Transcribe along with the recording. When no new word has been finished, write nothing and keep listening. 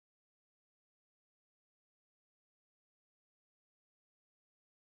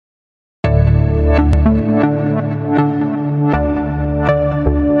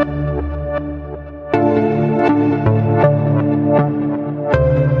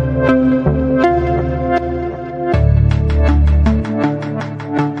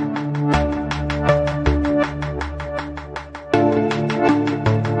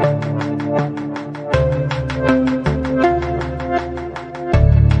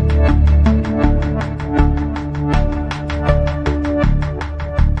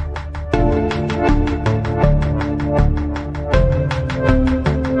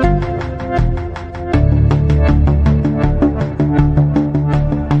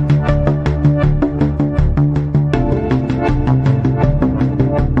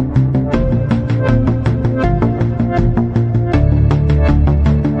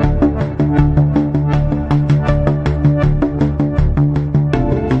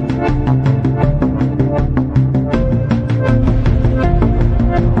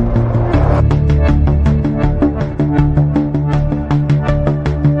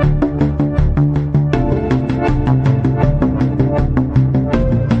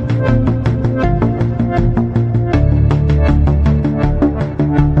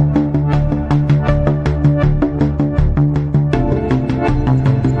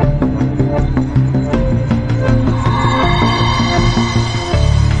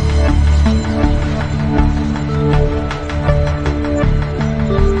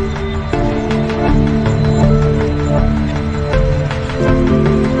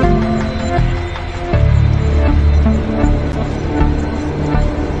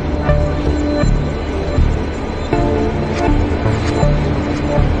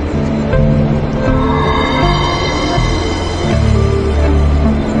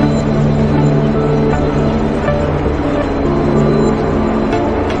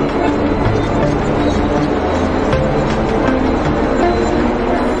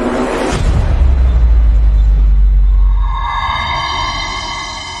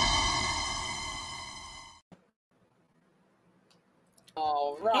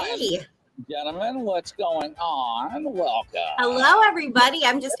All right, Hey, gentlemen, what's going on? Welcome. hello everybody.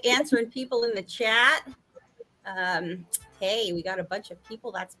 I'm just answering people in the chat. Um, hey, we got a bunch of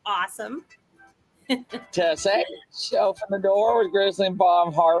people. That's awesome. Tess H, open the door with Grizzly and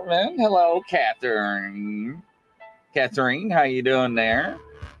Bob Hartman. Hello, Catherine. Catherine, how you doing there?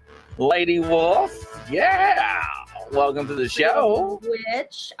 Lady Wolf, yeah. Welcome to the show.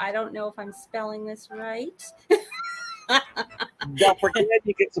 Which I don't know if I'm spelling this right. Don't forget,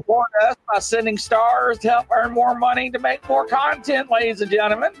 you can support us by sending stars to help earn more money to make more content, ladies and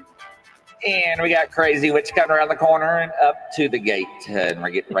gentlemen. And we got Crazy Witch coming around the corner and up to the gate. And we're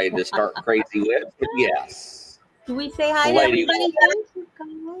getting ready to start Crazy Witch. But yes. Do we say hi Lady to everybody? Thank you,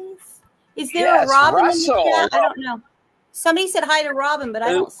 guys. Is there Yes, a Robin Russell. in the chat? I don't know. Somebody said hi to Robin, but I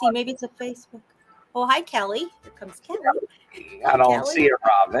don't see. Maybe it's a Facebook. Oh, hi, Kelly. Here comes Kelly. I don't Kelly. see a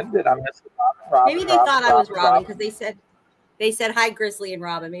Robin. Did I miss a Robin? Maybe they thought I was Robin because they said hi, Grizzly and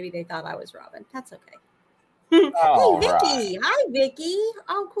Robin. Maybe they thought I was Robin. That's okay. All hey, Vicky. right. Hi, Vicky.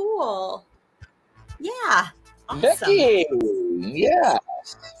 Oh, cool. Yeah. Awesome. Vicky. Yes.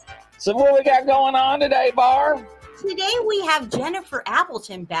 So what we got going on today, Barb? Today we have Jennifer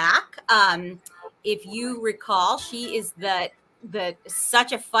Appleton back. If you recall, she is the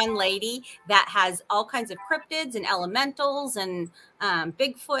such a fun lady that has all kinds of cryptids and elementals and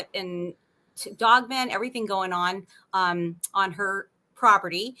Bigfoot and Dogman, everything going on her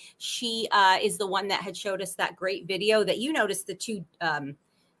property. She is the one that had showed us that great video that you noticed the two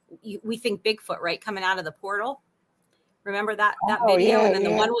we think Bigfoot, right, coming out of the portal. Remember that video? Yeah, and then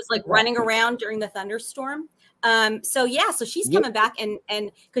the one was like running around during the thunderstorm. So she's coming back and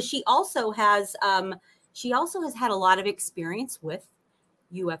because she also has had a lot of experience with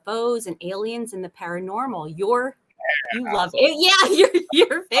UFOs and aliens and the paranormal. You love it. Yeah,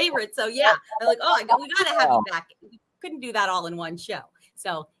 your favorite. So yeah, I'm like, we gotta have you back. We couldn't do that all in one show.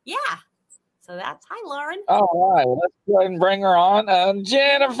 So yeah. So that's hi, Lauren. All right, let's go ahead and bring her on.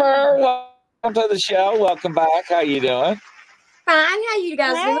 Jennifer, welcome to the show. Welcome back. How you doing? Fine. How you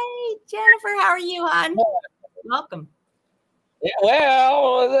guys doing? Hey, Jennifer, how are you, hon? Welcome. Yeah,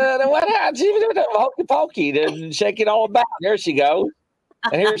 well, what happened? She was doing that hokey pokey to shake it all about. There she goes.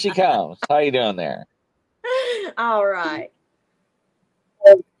 And here she comes. How you doing there? All right.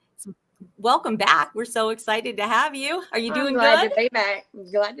 Welcome back. We're so excited to have you. Are you doing glad good? to be back.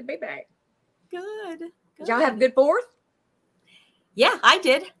 Glad to be back. Good. Did y'all have a good 4th? Yeah, I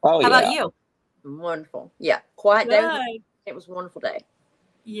did. Oh, How about you? Wonderful. Yeah. Quiet day. It was a wonderful day.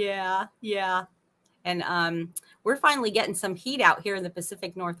 Yeah. And we're finally getting some heat out here in the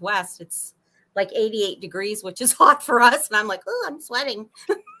Pacific Northwest. It's like 88 degrees, which is hot for us. And I'm like, oh, I'm sweating.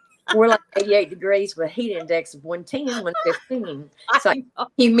 We're like 88 degrees with a heat index of 110, 115. So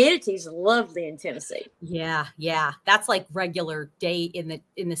humidity's lovely in Tennessee. Yeah. That's like regular day in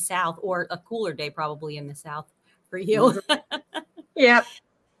the South, or a cooler day probably in the South for you. Yep.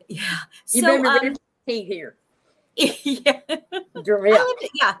 Yeah. You've been ready for heat here. Yeah.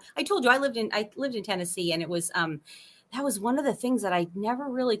 I told you I lived in Tennessee, and it was that was one of the things that I never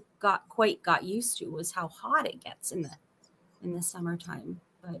really got used to, was how hot it gets in the summertime.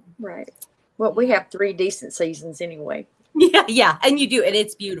 But right. Well, we have 3 decent seasons anyway. Yeah, and you do, and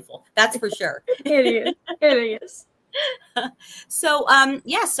it's beautiful. That's for sure. It is. So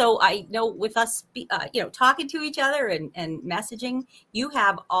so I know with us talking to each other and messaging, you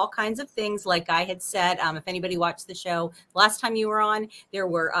have all kinds of things, like I had said. If anybody watched the show last time you were on, there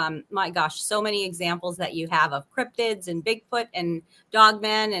were my gosh, so many examples that you have of cryptids and Bigfoot and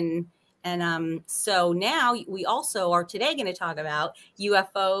Dogmen, and so now we also are today going to talk about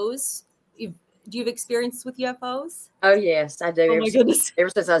UFOs. Do you have experience with UFOs? Oh yes, I do. Oh my goodness.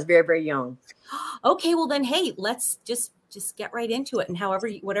 Ever since I was very, very young. Okay, well then, hey, let's just get right into it, and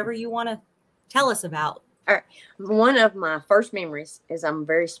whatever you want to tell us about. All right. One of my first memories is I'm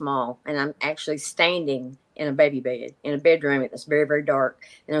very small, and I'm actually standing in a baby bed in a bedroom that's very, very dark,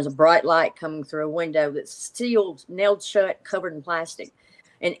 and there's a bright light coming through a window that's sealed, nailed shut, covered in plastic,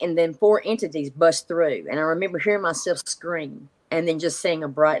 and then 4 entities bust through, and I remember hearing myself scream, and then just seeing a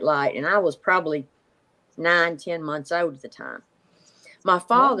bright light, and I was probably 9-10 months old at the time. My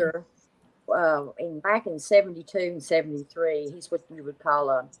father. Back in 72 and 73, he's what you would call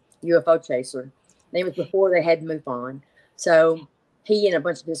a UFO chaser. It was before they had MUFON. So he and a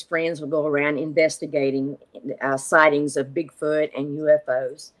bunch of his friends would go around investigating sightings of Bigfoot and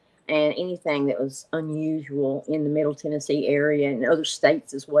UFOs and anything that was unusual in the Middle Tennessee area and other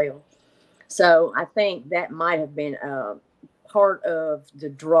states as well. So I think that might have been part of the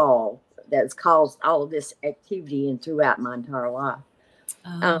draw that's caused all of this activity and throughout my entire life.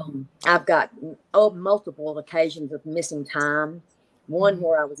 I've got multiple occasions of missing time. One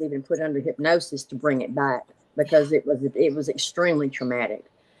where I was even put under hypnosis to bring it back because it was extremely traumatic.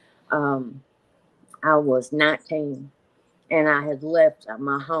 I was 19 and I had left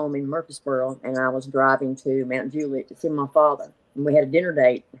my home in Murfreesboro and I was driving to Mount Juliet to see my father. And we had a dinner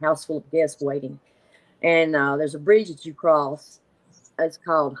date, a house full of guests waiting. And there's a bridge that you cross. It's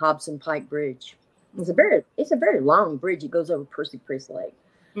called Hobson Pike Bridge. It's a very long bridge. It goes over Percy Priest Lake.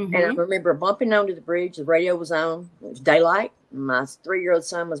 And I remember bumping onto the bridge. The radio was on. It was daylight. My 3-year-old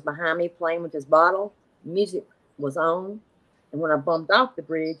son was behind me playing with his bottle. Music was on. And when I bumped off the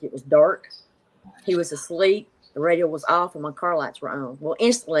bridge, it was dark. He was asleep. The radio was off and my car lights were on. Well,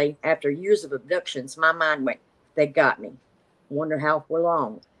 instantly, after years of abductions, my mind went, they got me. Wonder how for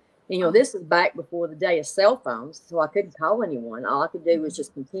long. You know, this is back before the day of cell phones, so I couldn't call anyone. All I could do was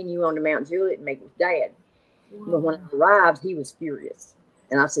just continue on to Mount Juliet and make with Dad. But when I arrived, he was furious.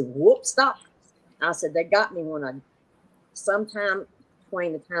 And I said, whoop, stop. I said, they got me sometime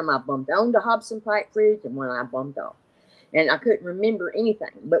between the time I bumped on to Hobson Pike Bridge and when I bumped off. And I couldn't remember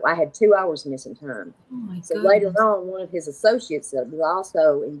anything, but I had 2 hours missing time. So later on, one of his associates that was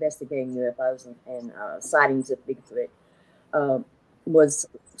also investigating UFOs and sightings of Bigfoot was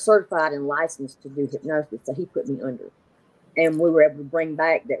certified and licensed to do hypnosis, so he put me under. And we were able to bring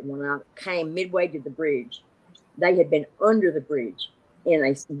back that when I came midway to the bridge, they had been under the bridge in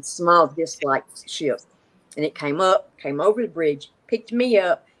a small disc-like ship. And it came over the bridge, picked me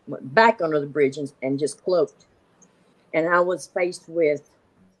up, went back under the bridge and just cloaked. And I was faced with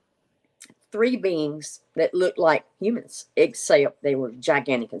 3 beings that looked like humans, except they were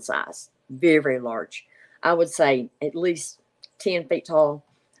gigantic in size, very, very large. I would say at least 10 feet tall.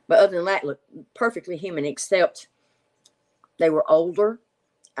 But other than that, looked perfectly human, except they were older.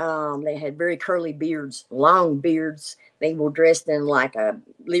 They had very curly beards, long beards. They were dressed in like a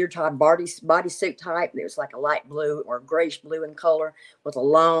leotard bodysuit type. It was like a light blue or grayish blue in color with a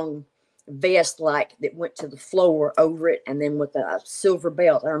long vest like that went to the floor over it, and then with a silver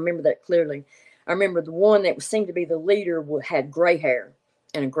belt. I remember that clearly. I remember the one that seemed to be the leader had gray hair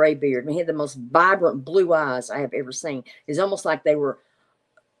and a gray beard. And he had the most vibrant blue eyes I have ever seen. It's almost like they were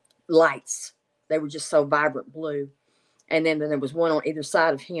lights. They were just so vibrant blue. And then there was one on either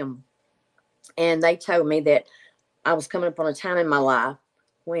side of him. And they told me that I was coming upon a time in my life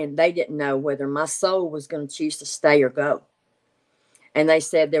when they didn't know whether my soul was going to choose to stay or go. And they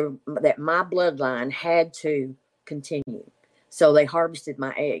said that my bloodline had to continue. So they harvested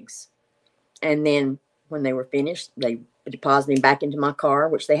my eggs. And then when they were finished, they deposited me back into my car,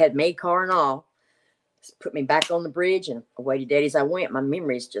 which they had made car and all, put me back on the bridge and away to Daddy's I went. My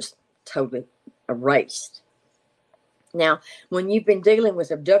memories just totally erased. Now, when you've been dealing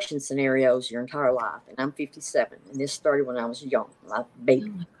with abduction scenarios your entire life, and I'm 57, and this started when I was young, like a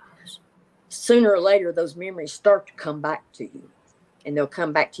baby, sooner or later, those memories start to come back to you. And they'll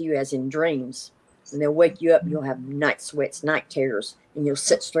come back to you as in dreams. And they'll wake you up. You'll have night sweats, night terrors. And you'll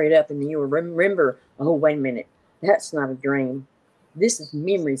sit straight up and you'll remember, oh, wait a minute. That's not a dream. This is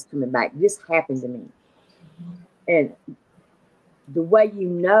memories coming back. This happened to me. And the way you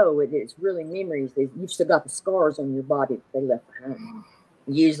know it's really memories is you've still got the scars on your body that they left behind.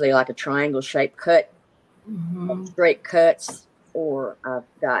 Usually like a triangle-shaped cut, straight cuts, or I've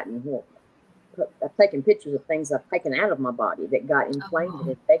taken pictures of things I've taken out of my body that got inflamed and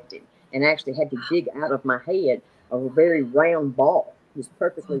infected, and actually had to dig out of my head a very round ball, this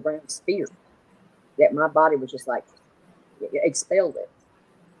perfectly round sphere that my body was just like expelled it.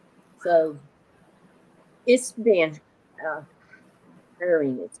 So it's been a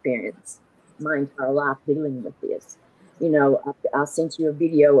harrowing experience my entire life dealing with this. You know, I sent you a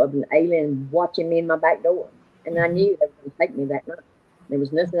video of an alien watching me in my back door, and I knew they were going to take me that night. There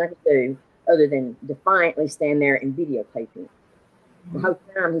was nothing I could do other than defiantly stand there and videotape him. The whole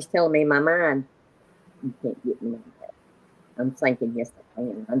time he's telling me in my mind, you can't get me like that. I'm thinking, yes, I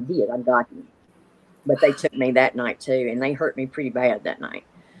can. I did. I got you. But they took me that night too, and they hurt me pretty bad that night.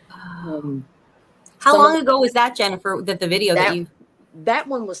 How long ago was that, Jennifer, that the video that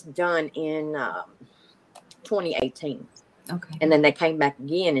one was done in 2018. Okay. And then they came back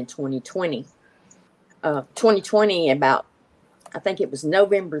again in 2020. 2020, about, I think it was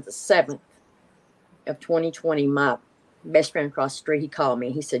November the 7th of 2020, my best friend across the street, he called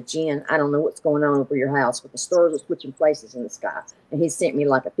me. He said, Jen, I don't know what's going on over your house, but the stars are switching places in the sky. And he sent me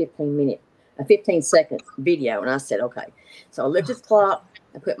like a 15-second video. And I said, okay. So I lifted the clock.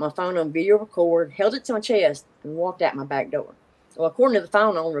 I put my phone on video record, held it to my chest, and walked out my back door. Well, according to the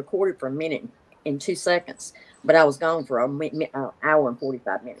phone, I only recorded for a minute and 2 seconds, but I was gone for an hour and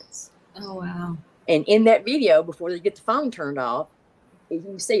 45 minutes. Oh, wow. And in that video, before they get the phone turned off, you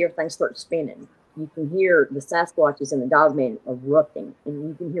can see everything starts spinning. you can hear the Sasquatches and the Dogman erupting, and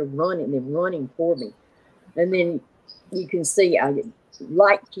you can hear them running for me. And then you can see a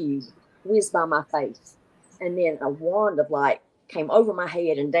light cube whiz by my face, and then a wand of light came over my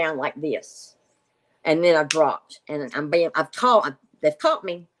head and down like this, and then I dropped, and they've caught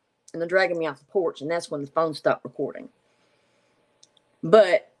me, and they're dragging me off the porch, and that's when the phone stopped recording.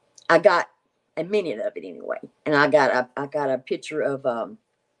 But I got a minute of it anyway, and I got a picture of a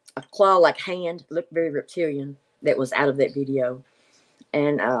claw-like hand, looked very reptilian, that was out of that video,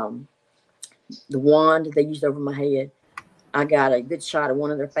 and the wand they used over my head. I got a good shot of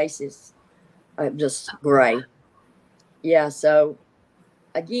one of their faces, just gray. Yeah, so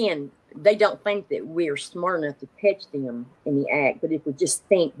again, they don't think that we're smart enough to catch them in the act, but if we just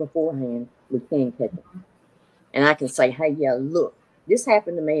think beforehand, we can catch them. And I can say, hey, yeah, look, this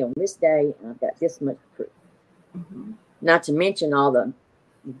happened to me on this day, and I've got this much proof. Mm-hmm. Not to mention I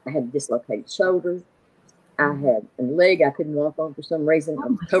had dislocated shoulders. I had a leg I couldn't walk on for some reason. I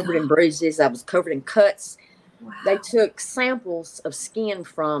was covered in bruises. I was covered in cuts. Wow. They took samples of skin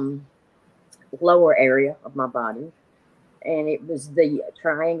from the lower area of my body, and it was the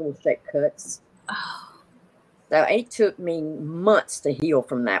triangle-shaped cuts. Oh. So it took me months to heal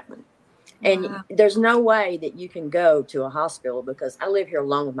from that one. And there's no way that you can go to a hospital, because I live here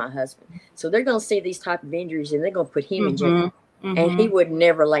alone with my husband. So they're going to see these type of injuries, and they're going to put him in jail. Mm-hmm. And he would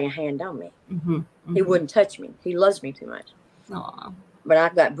never lay a hand on me. Mm-hmm. Mm-hmm. He wouldn't touch me. He loves me too much. Aww. But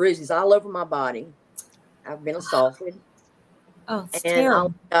I've got bruises all over my body. I've been assaulted. Oh, it's terrible.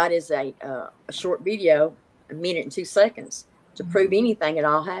 All I got is a short video, 1 minute and 2 seconds, to prove anything at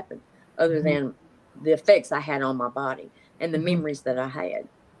all happened, other than the effects I had on my body and the memories that I had.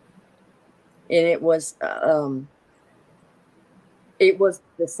 And it was the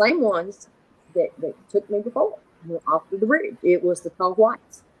same ones that took me before, off to the bridge. It was the tall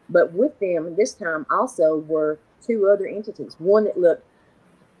whites. But with them this time also were 2 other entities. One that looked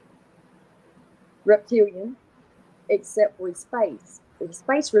reptilian, except for his face. His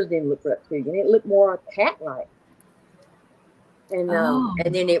face really didn't look reptilian. It looked more cat-like. And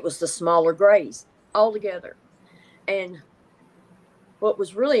then it was the smaller grays all together. And what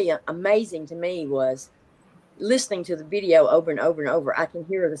was really amazing to me was listening to the video over and over and over. I can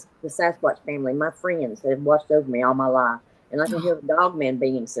hear the Sasquatch family, my friends that have watched over me all my life. And I can hear the Dogman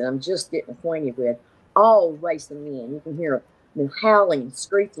beings that I'm just getting acquainted with, all racing in. You can hear them howling,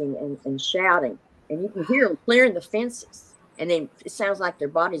 screeching, and shouting. And you can hear them clearing the fences. And then it sounds like their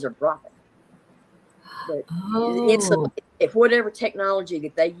bodies are dropping. But if whatever technology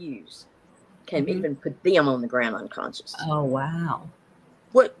that they use can even put them on the ground unconscious. Oh, wow.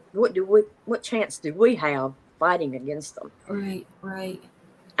 What chance do we have fighting against them? Right.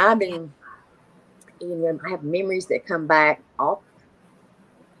 I have memories that come back off.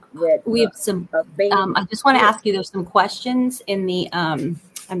 That we have some. I just want to ask you. There's some questions in the.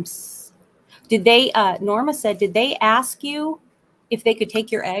 Did they? Norma said, did they ask you if they could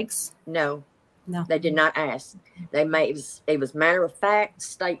take your eggs? No, they did not ask. They made it was matter of fact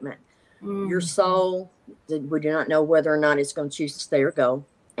statement. Your soul, we do not know whether or not it's going to choose to stay or go,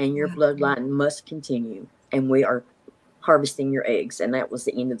 and your bloodline must continue. And we are harvesting your eggs. And that was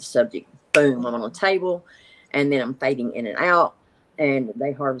the end of the subject. Boom, I'm on a table, and then I'm fading in and out, and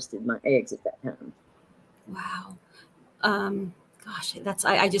they harvested my eggs at that time. Wow. Gosh, that's,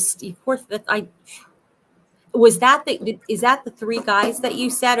 was that is that the 3 guys that you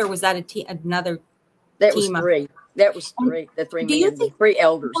said, or was that another That team? Was 3. That was 3. The 3 men, the 3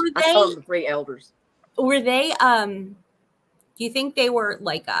 elders. I call them the 3 elders. Were they, do you think they were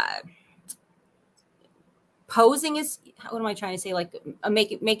like, posing as, what am I trying to say? Like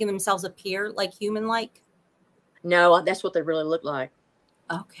making themselves appear like human-like? No, that's what they really look like.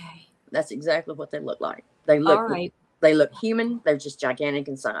 Okay. That's exactly what they look like. They look, all right. They look human. They're just gigantic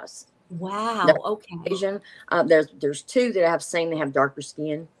in size. Wow. Okay. Asian. There's 2 that I've seen. They have darker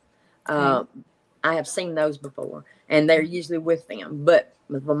skin. Okay. I have seen those before, and they're usually with them. But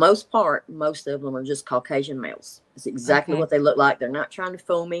for the most part, most of them are just Caucasian males. It's exactly what they look like. They're not trying to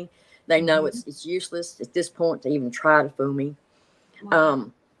fool me. They know it's useless at this point to even try to fool me. Wow.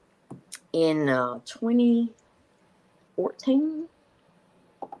 In 2014,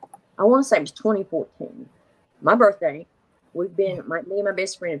 I want to say it was 2014, my birthday. Me and my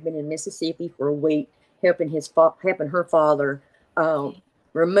best friend have been in Mississippi for a week, helping her father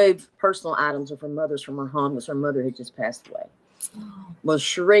remove personal items of her mother's from her home, because her mother had just passed away. Oh. Well,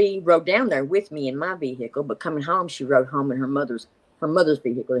 Cherie rode down there with me in my vehicle, but coming home, she rode home in her mother's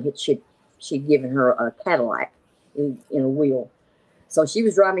vehicle. She'd given her a Cadillac in a wheel. So she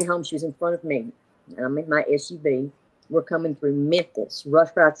was driving home. She was in front of me, and I'm in my SUV. were coming through Memphis, rush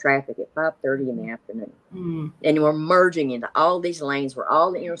hour traffic at 5:30 in the afternoon. And we're merging into all these lanes where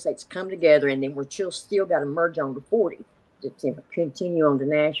all the interstates come together, and then we're still got to merge on to 40 to continue on to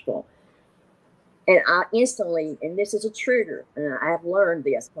Nashville. And I instantly, and this is a trigger, and I have learned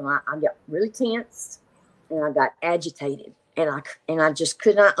this, when I got really tense and I got agitated, and I just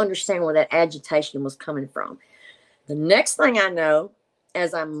could not understand where that agitation was coming from. The next thing I know,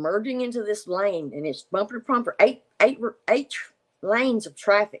 as I'm merging into this lane, and it's bumper to bumper, eight lanes of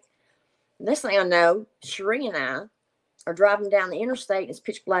traffic. The next thing I know, Cherie and I are driving down the interstate, and it's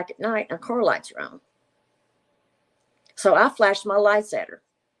pitch black at night, and our car lights are on. So I flashed my lights at her.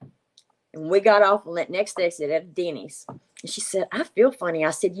 And we got off on that next exit at Denny's. And she said, I feel funny.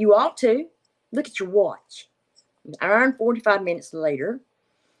 I said, you ought to. Look at your watch. An hour and 45 minutes later,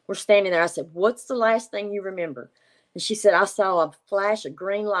 we're standing there. I said, what's the last thing you remember? And she said, I saw a flash of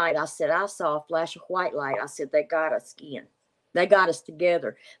green light. I said, I saw a flash of white light. I said, they got us again. They got us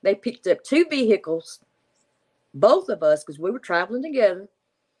together. They picked up 2 vehicles, both of us, because we were traveling together,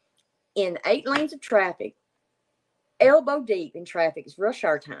 in 8 lanes of traffic, elbow deep in traffic. It's rush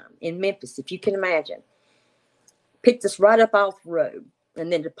hour time in Memphis, if you can imagine. Picked us right up off the road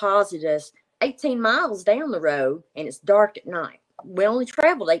and then deposited us 18 miles down the road, and it's dark at night. We only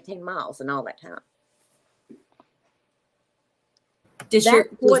traveled 18 miles in all that time. That's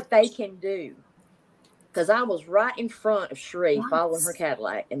what they can do. Because I was right in front of Cherie following her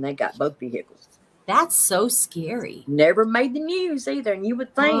Cadillac, and they got both vehicles. That's so scary. Never made the news either. And you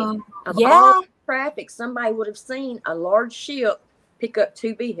would think of all traffic, somebody would have seen a large ship pick up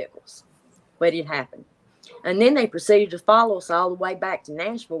 2 vehicles. But it happened. And then they proceeded to follow us all the way back to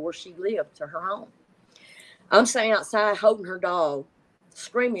Nashville, where she lived, to her home. I'm standing outside holding her dog,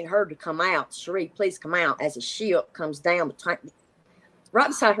 screaming at her to come out. Cherie, please come out, as a ship comes down. Right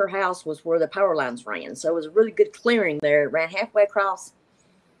beside her house was where the power lines ran. So it was a really good clearing there. It ran halfway across.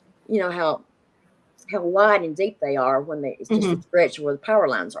 You know how wide and deep they are when it's just a stretch where the power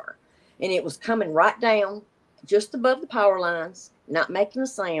lines are. And it was coming right down just above the power lines, not making a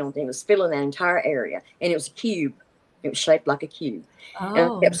sound. And it was filling that entire area. And it was a cube. It was shaped like a cube. And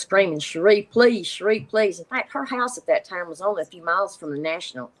I kept screaming, Cherie, please, Cherie, please. In fact, her house at that time was only a few miles from the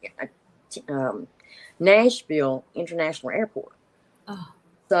Nashville International Airport.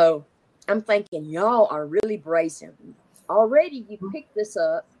 So I'm thinking, y'all are really bracing. Already you picked this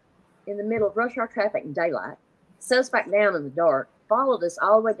up in the middle of rush hour traffic and daylight, set us back down in the dark, followed us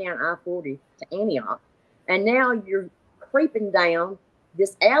all the way down I-40 to Antioch, and now you're creeping down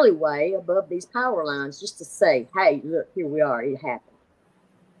this alleyway above these power lines just to say, hey, look, here we are. It happened.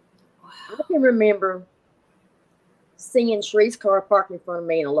 Wow. I can remember seeing Cherie's car parked in front of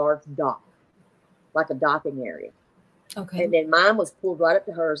me in a large dock, like a docking area. Okay. And then mine was pulled right up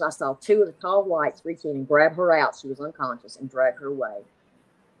to hers. I saw 2 of the tall whites reach in and grab her out. She was unconscious, and drag her away.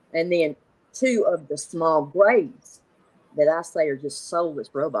 And then 2 of the small grays that I say are just soulless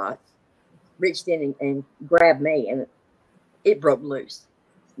robots reached in and grabbed me, and it broke loose.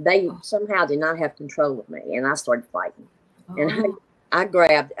 They somehow did not have control of me, and I started fighting. And I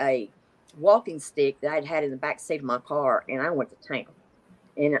grabbed a walking stick that I'd had in the back seat of my car, and I went to town.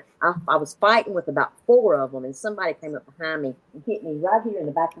 And I was fighting with about 4 of them, and somebody came up behind me and hit me right here in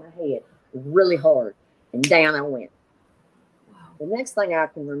the back of my head really hard, and down I went. Wow. The next thing I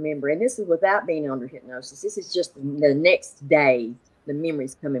can remember, and this is without being under hypnosis, this is just the next day, the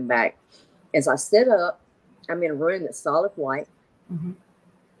memories coming back. As I sit up, I'm in a room that's solid white.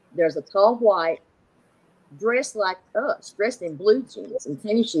 There's a tall white dressed like us, dressed in blue jeans and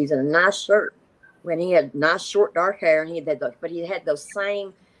tennis shoes and a nice shirt. When he had nice short dark hair, and he had those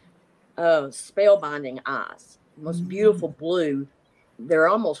same spellbinding eyes, most beautiful blue. They're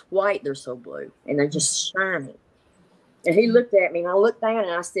almost white. They're so blue, and they're just shiny. And he looked at me, and I looked down, and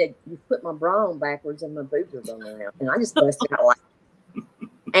I said, "You put my bra on backwards, and my boobs are going around." And I just busted out laughing,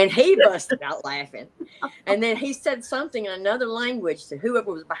 and he busted out laughing. And then he said something in another language to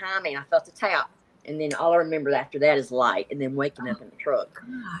whoever was behind me, and I felt a tap. And then all I remember after that is light, and then waking up in the truck.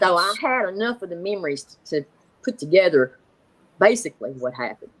 So I had enough of the memories to put together basically what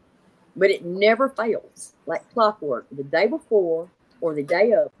happened. But it never fails. Like clockwork, the day before or the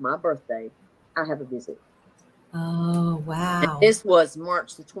day of my birthday, I have a visit. Oh, wow. And this was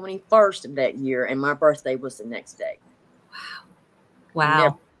March the 21st of that year, and my birthday was the next day.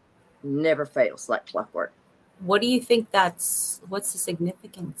 Wow. Never fails, like clockwork. What do you think what's the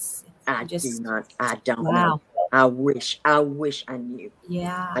significance? I don't know. I wish I knew.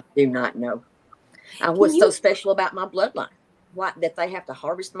 Yeah. I do not know. What's so special about my bloodline? What, that they have to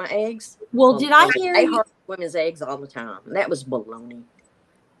harvest my eggs? Well, did I hear they harvest women's eggs all the time? That was baloney.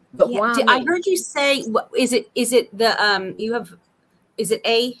 But Yeah, why I me? heard you say, is it the you have, is it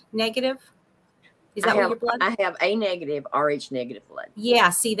A negative? Is that what your blood? I have A negative, RH negative blood. Yeah,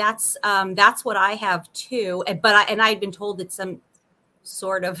 see, that's what I have too. And I'd been told it's some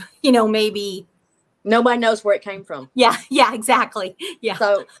sort of, maybe. Nobody knows where it came from. Yeah, exactly. Yeah.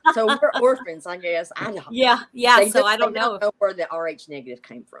 So we're orphans, I guess. I don't. Yeah. So I don't know where the RH negative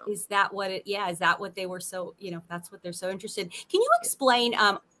came from. Is that what it? Yeah, is that what they were so? That's what they're so interested. Can you explain?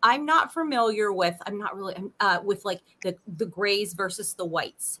 I'm not familiar with. I'm not really with like the grays versus the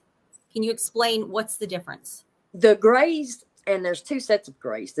whites. Can you explain what's the difference? The grays, and there's two sets of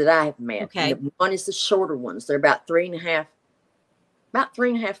grays that I have met. Okay. One is the shorter ones. They're about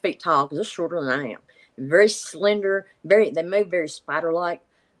 3.5 feet tall, because they're shorter than I am. Very slender. They move very spider-like.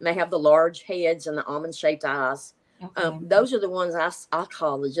 And they have the large heads and the almond-shaped eyes. Okay. Those are the ones I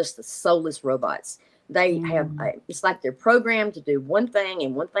call just the soulless robots. They have, it's like they're programmed to do one thing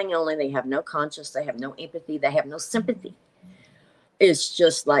and one thing only. They have no conscience. They have no empathy. They have no sympathy. It's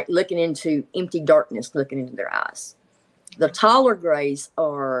just like looking into empty darkness, looking into their eyes. The taller grays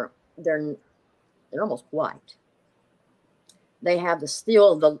they're almost white. They have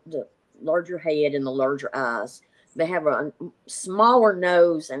the larger head and the larger eyes. They have a smaller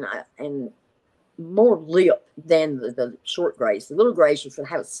nose and more lip than the short grays. The little grays should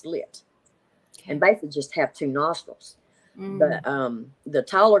have a slit, and basically just have two nostrils. But the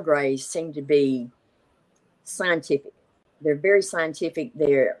taller grays seem to be scientific. They're very scientific.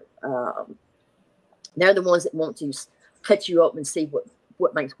 They're the ones that want to cut you up and see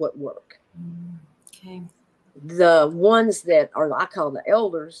what makes what work. Okay. The ones that I call the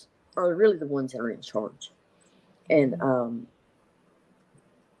elders are really the ones that are in charge. And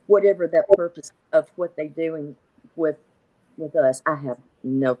whatever that purpose of what they're doing with us, I have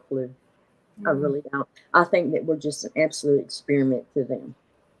no clue. I really don't. I think that we're just an absolute experiment to them.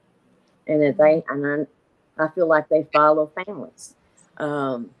 And that I feel like they follow families.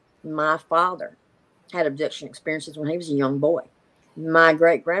 My father had abduction experiences when he was a young boy. My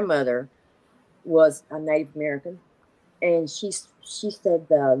great-grandmother was a Native American, and she said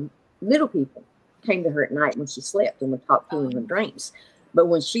the little people came to her at night when she slept and would talk to her in her dreams. But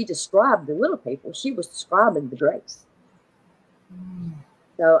when she described the little people, she was describing the grays.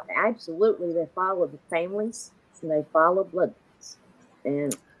 So absolutely, they follow the families and they follow bloodlines.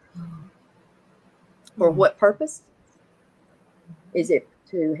 And for what purpose? Is it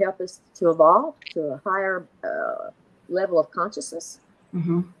to help us to evolve to a higher level of consciousness?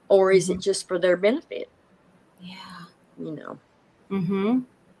 Or is it just for their benefit? Yeah.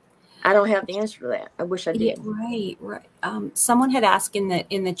 I don't have the answer to that. I wish I did. Yeah, right. Someone had asked in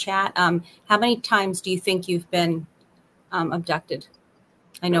the chat, how many times do you think you've been abducted?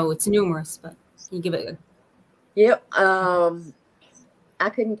 I know it's numerous, but can you give it Yep. I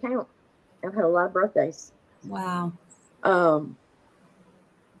couldn't count. I've had a lot of birthdays. Wow. I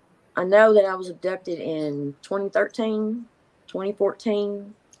know that I was abducted in 2013,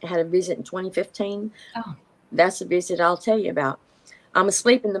 2014. I had a visit in 2015. Oh. That's a visit I'll tell you about. I'm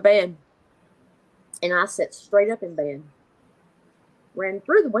asleep in the bed, and I sat straight up in bed, ran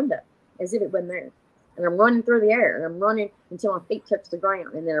through the window as if it wasn't there. And I'm running through the air, and I'm running until my feet touch the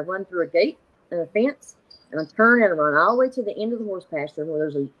ground. And then I run through a gate and a fence, and I turn and I run all the way to the end of the horse pasture where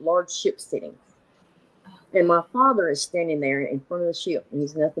there's a large ship sitting. And my father is standing there in front of the ship, and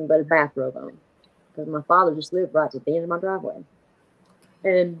he's nothing but a bathrobe on, because my father just lived right at the end of my driveway.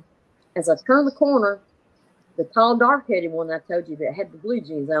 And as I turn the corner, the tall, dark-headed one I told you that had the blue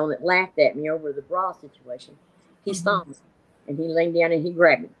jeans on that laughed at me over the bra situation, he stopped, and he leaned down and he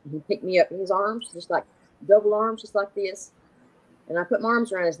grabbed me. And he picked me up in his arms, just like double arms, just like this. And I put my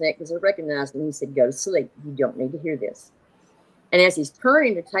arms around his neck because I recognized him. He said, "Go to sleep. You don't need to hear this." And as he's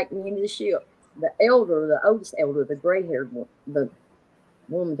turning to take me into the ship, the oldest elder, the gray-haired one, the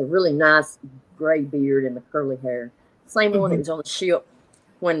one with the really nice gray beard and the curly hair, same one that was on the ship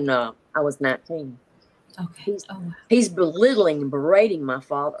when I was 19. Okay. He's belittling and berating my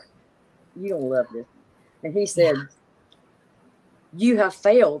father. You don't love this. And he said, "You have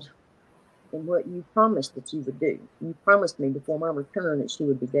failed in what you promised that you would do. You promised me before my return that she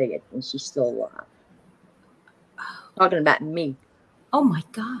would be dead, and she's still alive." Talking about me. Oh my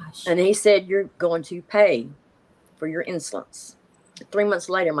gosh. And he said, "You're going to pay for your insolence." 3 months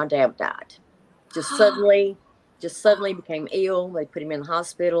later, my dad died. Just suddenly became ill. They put him in the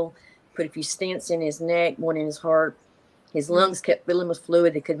hospital, put a few stents in his neck, one in his heart. His lungs kept filling with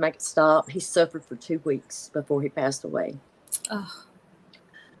fluid. They couldn't make it stop. He suffered for 2 weeks before he passed away. Oh.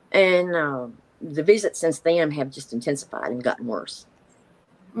 And the visits since then have just intensified and gotten worse.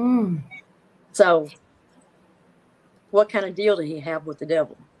 So what kind of deal did he have with the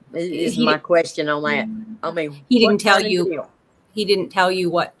devil? Is my question on that. I mean, he didn't tell you. He didn't tell you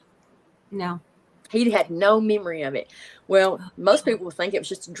what. No. He had no memory of it. Well, most people think it was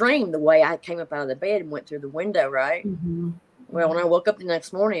just a dream, the way I came up out of the bed and went through the window, right? Mm-hmm. Well, when I woke up the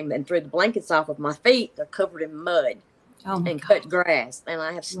next morning and threw the blankets off of my feet, they're covered in mud and cut grass. And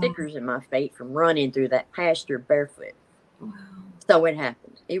I have stickers in my feet from running through that pasture barefoot. Wow. So it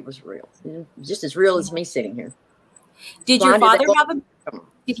happened. It was real. Just as real as me sitting here. Did your father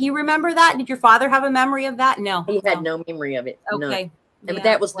did he remember that? Did your father have a memory of that? No. He had no memory of it. Okay. No. But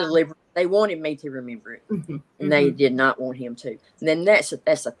that was deliberate. They wanted me to remember it. Mm-hmm. And they did not want him to. And then that's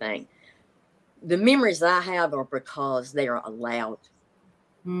the thing. The memories I have are because they are allowed.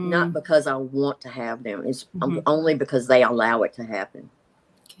 Not because I want to have them. It's only because they allow it to happen.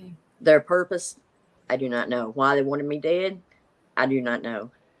 Okay. Their purpose, I do not know. Why they wanted me dead, I do not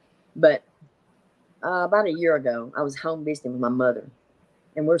know. But about a year ago, I was home visiting with my mother.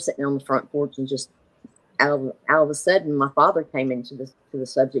 And we're sitting on the front porch, and just out of a sudden, my father came into the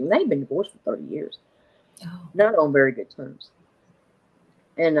subject. And they'd been divorced for 30 years. Oh. Not on very good terms.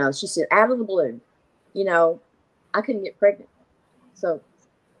 And she said, out of the blue, I couldn't get pregnant. So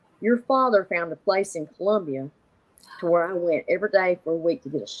your father found a place in Colombia to where I went every day for a week to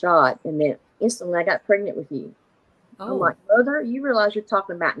get a shot. And then instantly I got pregnant with you. Oh. I'm like, Mother, you realize you're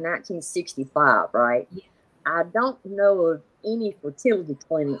talking about 1965, right? Yeah. I don't know of any fertility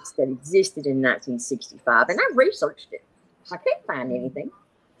clinics that existed in 1965. And I researched it. I can't find anything.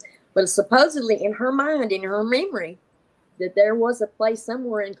 But supposedly in her mind, in her memory, that there was a place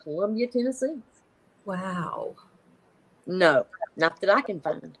somewhere in Columbia, Tennessee. Wow. No, not that I can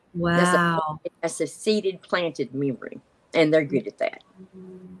find. Wow. That's a seeded, planted memory. And they're good at that.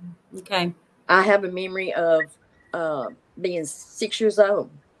 Okay. I have a memory of being 6 years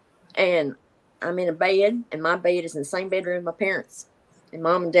old. And I'm in a bed, and my bed is in the same bedroom as my parents. And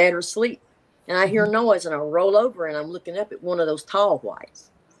Mom and Dad are asleep. And I hear a noise, and I roll over, and I'm looking up at one of those tall whites.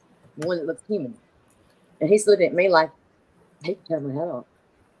 One that looks human. And he's looking at me like, I hate to turn my head off.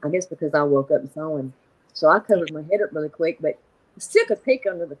 I guess because I woke up and saw him. So I covered my head up really quick, but I still could peek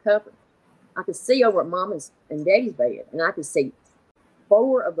under the cover. I could see over at Mama's and Daddy's bed, and I could see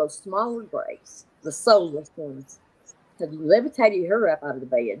 4 of those smaller grays, the soulless ones, had levitated her up out of the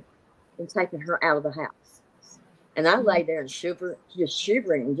bed and taken her out of the house. And I lay there and just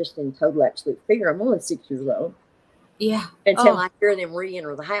shivering and just in total absolute fear. I'm only 6 years old. Yeah. Until I hear them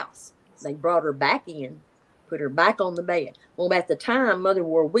re-enter the house. They brought her back in, put her back on the bed. Well, at the time, Mother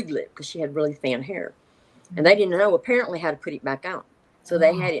wore a wiglet because she had really thin hair. And they didn't know apparently how to put it back on. So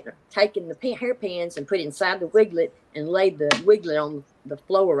they had it taken the hairpins and put it inside the wiglet and laid the wiglet on the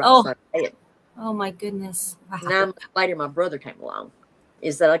floor outside the bed. Oh my goodness. Wow. 9 months later, my brother came along.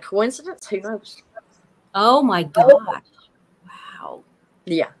 Is that a coincidence? Who knows? Oh my God. Wow.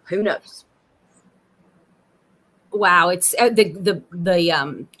 Yeah, who knows? Wow, it's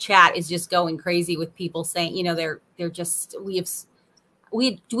the chat is just going crazy with people saying, they're just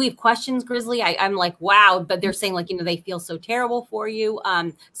do we have questions, Grizzly? I'm like, wow, but they're saying they feel so terrible for you.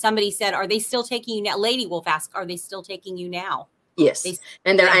 Somebody said, are they still taking you now? Lady Wolf asked, are they still taking you now? Yes,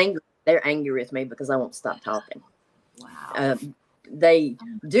 and they're angry. They're angry with me because I won't stop talking. Wow. They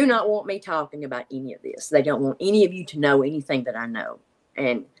do not want me talking about any of this. They don't want any of you to know anything that I know.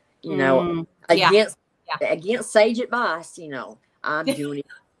 And against sage advice, I'm doing it.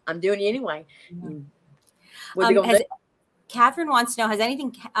 I'm doing it anyway. What are we gonna do? Catherine wants to know, has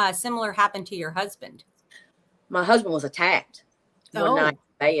anything similar happened to your husband? My husband was attacked one night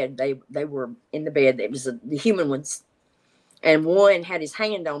in bed. They were in the bed. It was the human ones. And one had his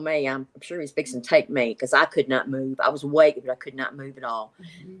hand on me. I'm sure he was fixing to take me because I could not move. I was awake, but I could not move at all.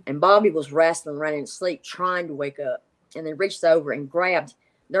 Mm-hmm. And Bobby was wrestling around in sleep, trying to wake up. And they reached over and grabbed.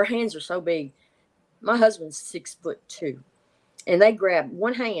 Their hands are so big. My husband's 6'2". And they grabbed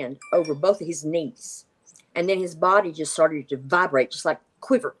one hand over both of his knees. And then his body just started to vibrate, just like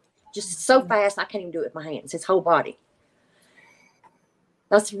quiver. Just so fast, I can't even do it with my hands. His whole body.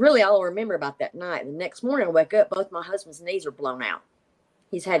 That's really all I remember about that night. The next morning, I wake up, both my husband's knees are blown out.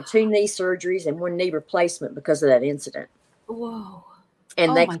 He's had 2 knee surgeries and 1 knee replacement because of that incident. Whoa. And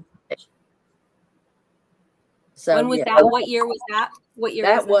so when was that? What year was that? What year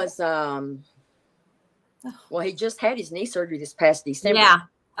that was well, he just had his knee surgery this past December. Yeah,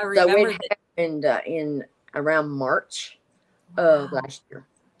 I remember. So it happened in around March of last year,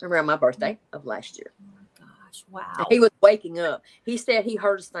 around my birthday of last year. Wow. He was waking up. He said he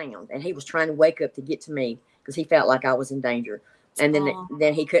heard a sound and he was trying to wake up to get to me because he felt like I was in danger. And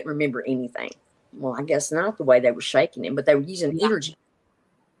then he couldn't remember anything. Well, I guess not the way they were shaking him, but they were using energy.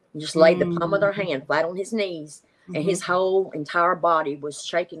 Just laid the palm of their hand flat on his knees and his whole entire body was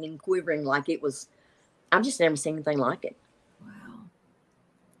shaking and quivering like it was. I've just never seen anything like it. Wow.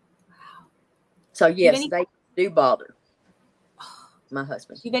 Wow. So yes, they do bother my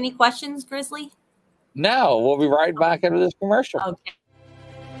husband. Do you have any questions, Grizzly? No, we'll be right back after this commercial. Okay.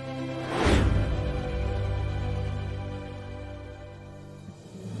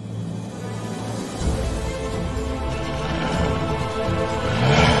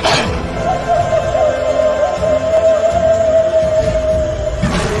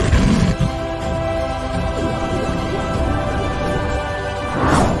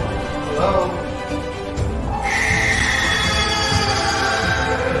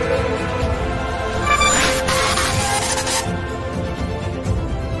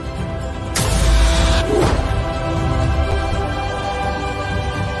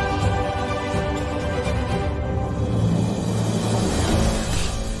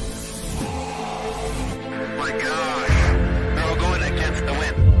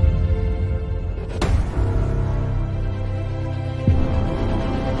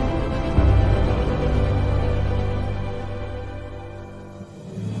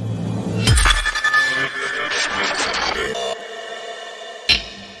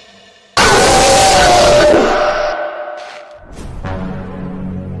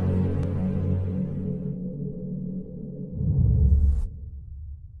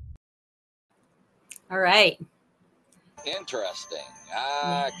 All right. Interesting.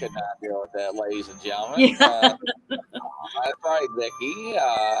 I could not deal with that, ladies and gentlemen. That's right, Vicky.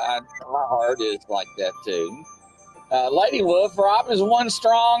 My heart is like that too. Lady Wolf, Rob is one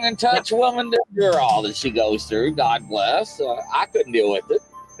strong and touch woman to endure all that she goes through. God bless. I couldn't deal with it.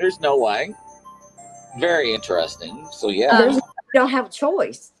 There's no way. Very interesting. So yeah, you don't have a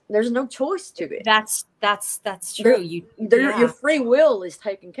choice. There's no choice to it. That's true. Your free will is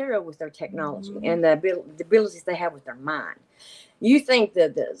taken care of with their technology and the abilities they have with their mind. You think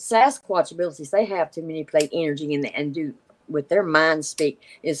that the Sasquatch abilities they have to manipulate energy and do with their mind speak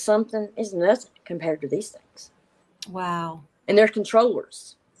is nothing compared to these things. Wow. And they're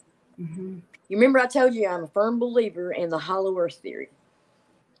controllers. You remember I told you I'm a firm believer in the hollow earth theory.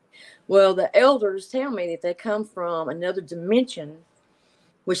 Well, the elders tell me that they come from another dimension,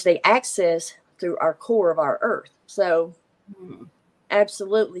 which they access through our core of our earth. So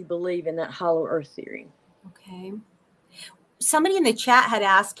absolutely believe in that hollow earth theory. Okay. Somebody in the chat had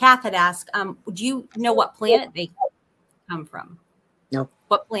asked, Kath had asked, do you know what planet they come from? No.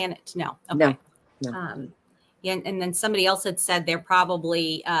 What planet? No. Okay. No. Yeah, and then somebody else had said they're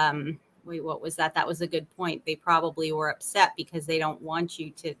probably, wait, what was that? That was a good point. They probably were upset because they don't want you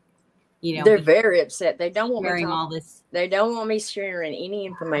to, they're very upset. They don't want me all this. They don't want me sharing any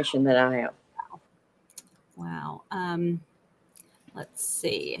information that I have. Wow. Let's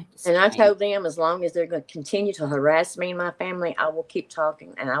see. And I told them as long as they're going to continue to harass me and my family, I will keep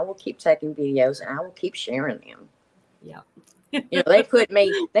talking and I will keep taking videos and I will keep sharing them. Yeah. They put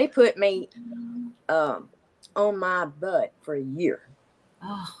me on my butt for a year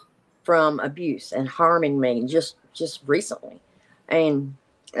from abuse and harming me just recently. And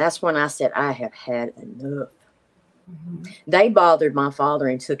that's when I said, I have had enough. They bothered my father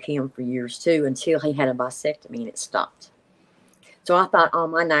and took him for years too until he had a vasectomy and it stopped. So I thought all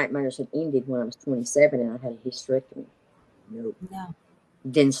my nightmares had ended when I was 27 and I had a hysterectomy. Nope. No.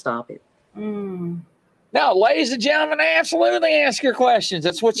 Didn't stop it. No, ladies and gentlemen, absolutely ask your questions.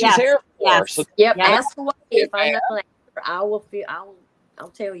 That's what she's here for. Yes. So, ask away. If I know an answer, I'll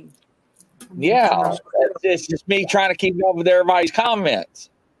tell you. Yeah. It's just me trying to keep up with everybody's comments.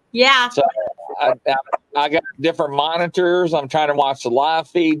 Yeah. So I got different monitors. I'm trying to watch the live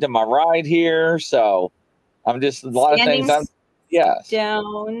feed to my right here. So I'm just a lot of things. Yes.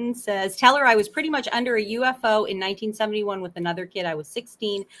 Down says, tell her I was pretty much under a UFO in 1971 with another kid. I was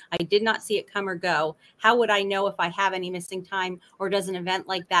 16. I did not see it come or go. How would I know if I have any missing time, or does an event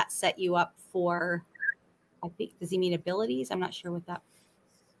like that set you up for, I think, does he mean abilities? I'm not sure what that.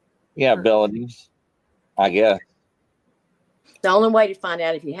 Yeah, abilities, I guess. The only way to find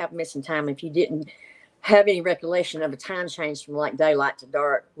out if you have missing time, if you didn't have any recollection of a time change from like daylight to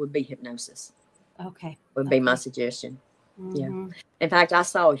dark, would be hypnosis. Okay. Would be my suggestion. Yeah. In fact, I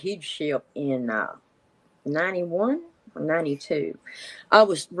saw a huge ship in 91 or 92. I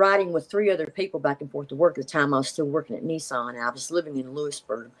was riding with 3 other people back and forth to work at the time. I was still working at Nissan and I was living in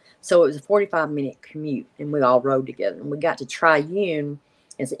Lewisburg. So it was a 45-minute commute and we all rode together. And we got to Triune.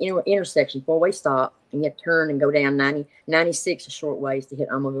 It's an intersection, 4-way stop, and you have to turn and go down 96 a short ways to hit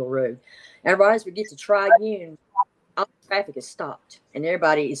Almaville Road. Everybody, as we get to Triune, all the traffic is stopped and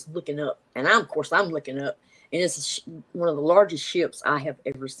everybody is looking up. And I'm looking up. And it's one of the largest ships I have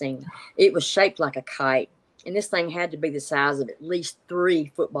ever seen. It was shaped like a kite. And this thing had to be the size of at least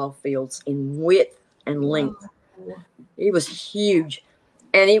 3 football fields in width and length. Whoa. It was huge.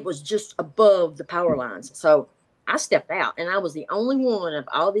 And it was just above the power lines. So I stepped out, and I was the only one of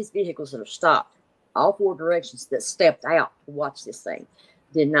all these vehicles that are stopped, all 4 directions, that stepped out to watch this thing.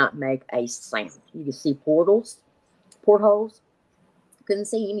 Did not make a sound. You could see portholes. Couldn't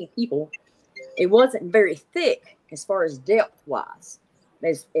see any people. It wasn't very thick as far as depth wise,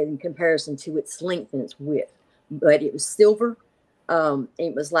 in comparison to its length and its width. But it was silver.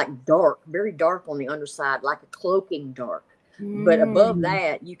 It was like dark, very dark on the underside, like a cloaking dark. But above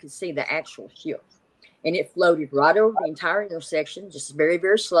that, you could see the actual ship. And it floated right over the entire intersection, just very,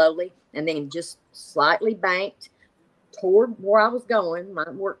 very slowly, and then just slightly banked toward where I was going, my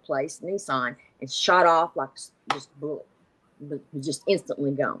workplace, Nissan, and shot off like just a bullet, but just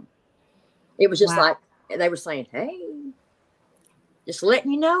instantly gone. It was just like they were saying, "Hey, just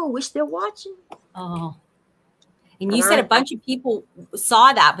letting you know, we're still watching." Oh, and you said a bunch of people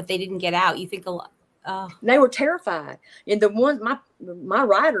saw that, but they didn't get out. You think a lot? They were terrified, and the ones my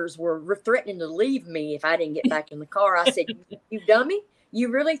riders were threatening to leave me if I didn't get back in the car. I said, "You dummy! You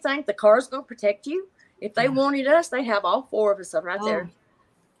really think the car's going to protect you? If they wanted us, they'd have all 4 of us up right there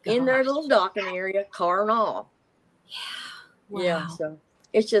in their little docking area, car and all." Yeah. Wow. Yeah. So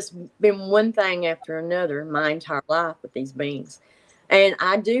it's just been one thing after another my entire life with these beings, and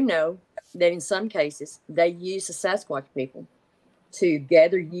I do know that in some cases they use the Sasquatch people to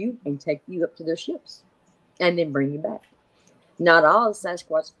gather you and take you up to their ships and then bring you back. Not all the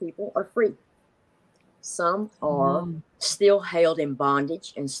Sasquatch people are free. Some are still held in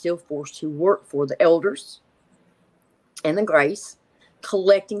bondage and still forced to work for the elders and the Grace,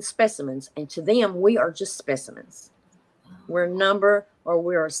 collecting specimens. And to them, we are just specimens. We're a number, or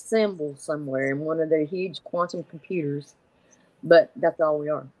we're a symbol somewhere in one of their huge quantum computers. But that's all we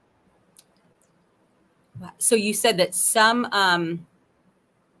are. So you said that some,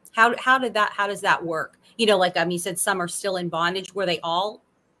 how does that work? You know, like, you said some are still in bondage. Were they all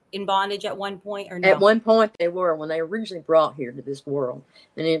in bondage at one point or no? At one point they were, when they originally brought here to this world.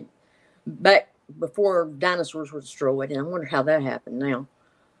 And back before dinosaurs were destroyed, and I wonder how that happened now.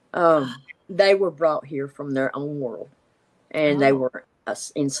 They were brought here from their own world. And they were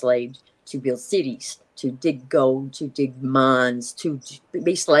enslaved to build cities, to dig gold, to dig mines, to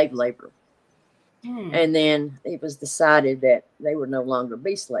be slave labor. And then it was decided that they would no longer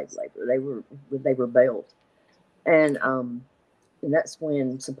be slave labor. They rebelled, and that's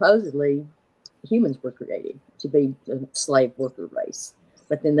when supposedly humans were created to be a slave worker race.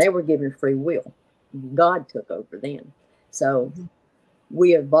 But then they were given free will. God took over then, so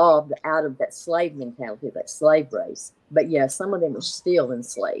we evolved out of that slave mentality, that slave race. But yeah, some of them are still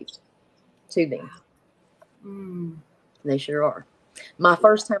enslaved to them. They sure are. My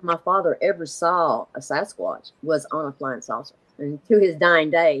first time my father ever saw a Sasquatch was on a flying saucer. And to his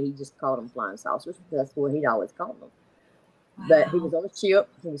dying day, he just called them flying saucers because that's what he'd always called them. Wow. But he was on a ship.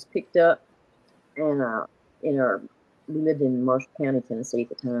 He was picked up. And we lived in Marshall County, Tennessee at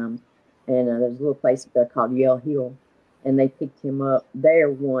the time. And there was a little place there called Yell Hill. And they picked him up there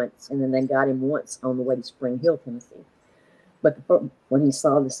once. And then they got him once on the way to Spring Hill, Tennessee. But when he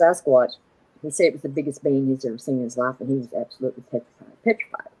saw the Sasquatch, he said it was the biggest being he's ever seen in his life, and he was absolutely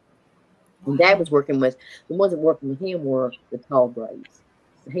petrified. And Dad was working with, the ones that working with him were the tall grays.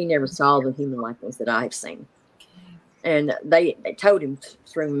 He never saw the human-like ones that I've seen. And they told him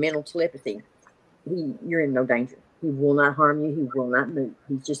through mental telepathy, you're in no danger. He will not harm you. He will not move.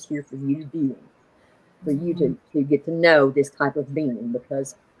 He's just here for you to view him, for you to get to know this type of being,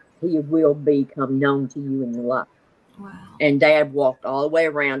 because he will become known to you in your life. Wow. And Dad walked all the way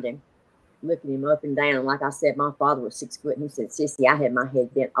around him, looking him up and down. And like I said, my father was 6 foot, and he said, "Sissy, I had my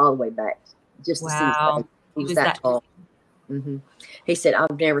head bent all the way back just to see his face." He was that tall. He said,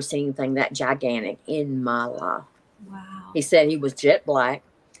 "I've never seen anything that gigantic in my life." Wow. He said he was jet black,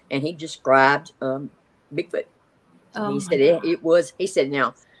 and he described Bigfoot. He said it was. He said,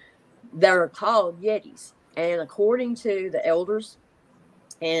 now they're called Yetis, and according to the elders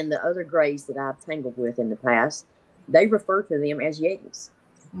and the other grays that I've tangled with in the past, they refer to them as Yetis,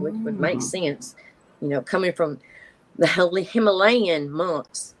 which would make sense. You know, coming from the Himalayan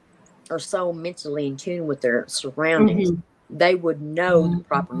monks are so mentally in tune with their surroundings, they would know the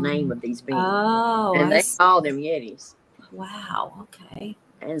proper name of these beings. Oh, and they call them Yetis. Wow. Okay.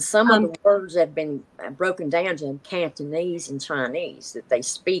 And some of the words have been broken down to Cantonese and Chinese that they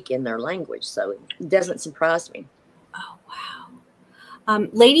speak in their language. So it doesn't surprise me. Oh, wow.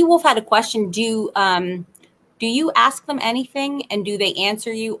 Lady Wolf had a question. Do you ask them anything and do they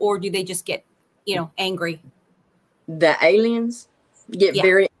answer you, or do they just get, angry? The aliens get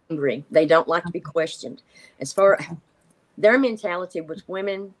very angry. They don't like to be questioned. As far their mentality with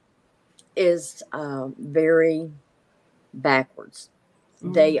women is very backwards.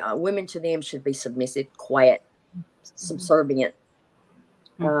 They women to them should be submissive, quiet, subservient.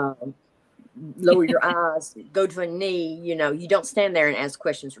 Lower your eyes, go to a knee. You know, you don't stand there and ask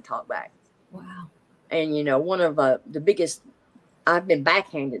questions or talk back. Wow. And you know, one of the biggest, I've been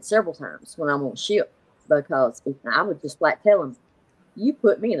backhanded several times when I'm on ship, because I would just flat tell them, you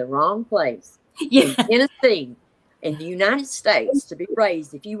put me in the wrong place. In Tennessee, in the United States, to be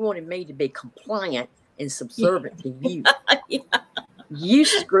raised, if you wanted me to be compliant and subservient to you, you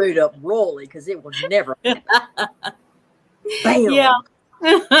screwed up royally, because it would never happen. Bam. Yeah.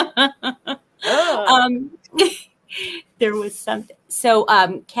 There was something. So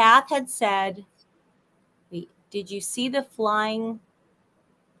Kath had said, wait, did you see the flying?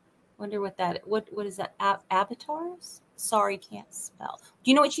 Wonder what is that? Avatars? Sorry, can't spell.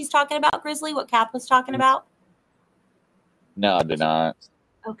 Do you know what she's talking about, Grizzly? What Kath was talking about? No, I did not.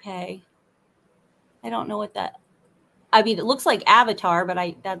 Okay. I don't know what that. I mean, it looks like Avatar, but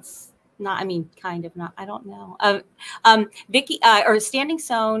that's not. I mean, kind of not. I don't know. Vicky or Standing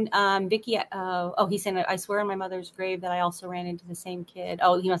Stone. Vicky. He's saying, I swear on my mother's grave that I also ran into the same kid.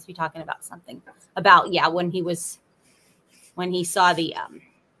 Oh, he must be talking about something about when he saw the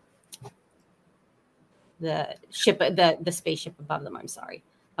ship, the spaceship above them. I'm sorry.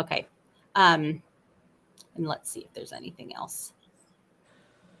 Okay. And let's see if there's anything else.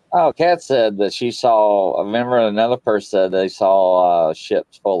 Oh, Kat said that she saw. I remember another person said they saw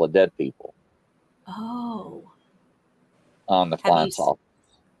ships full of dead people. Oh. On the flying saucer.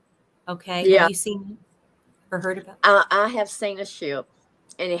 Okay. Yeah. Have you seen or heard about? I have seen a ship,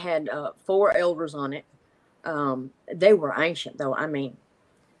 and it had 4 elders on it. They were ancient, though. I mean,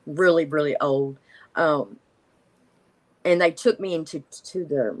 really, really old. And they took me into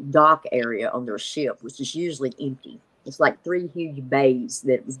the dock area on their ship, which is usually empty. It's like 3 huge bays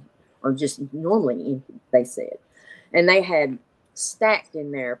that are just normally empty, they said. And they had stacked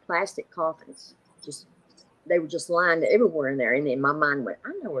in there plastic coffins. They were just lined everywhere in there. And then my mind went,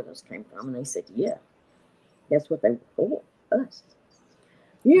 I know where those came from. And they said, yeah, that's what they were for, us.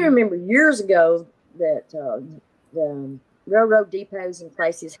 You remember years ago that the railroad depots and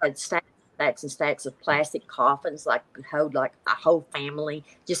places had stacks and stacks of plastic coffins, like could hold like a whole family,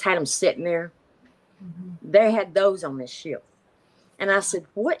 just had them sitting there. They had those on this ship. And I said,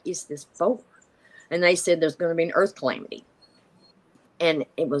 what is this for? And they said there's going to be an earth calamity. And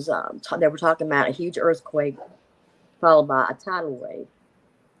it was, they were talking about a huge earthquake followed by a tidal wave.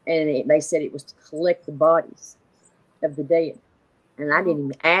 And they said it was to collect the bodies of the dead. And I didn't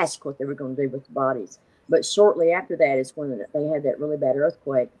even ask what they were going to do with the bodies. But shortly after that is when they had that really bad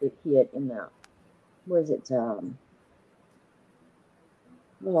earthquake that hit in the,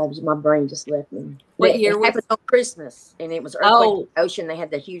 my brain just left me. What year it happened on Christmas, and it was earthquake in the ocean. They had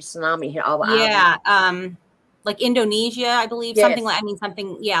the huge tsunami hit all the islands. Like Indonesia, I believe. Yes.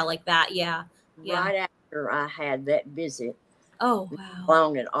 Like that. Yeah. Right after I had that visit. Oh, wow.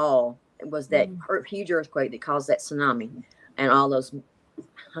 Long at all. It was that huge earthquake that caused that tsunami, and all those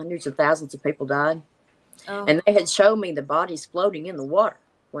hundreds of thousands of people died. Oh. And they had showed me the bodies floating in the water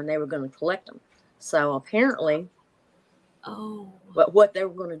when they were going to collect them. So apparently, but what they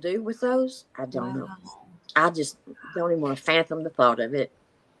were going to do with those, I don't know. I just don't even want to fathom the thought of it.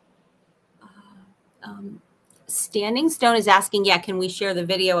 Standing Stone is asking, can we share the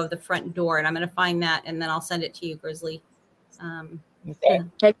video of the front door? And I'm going to find that, and then I'll send it to you, Grizzly. Have you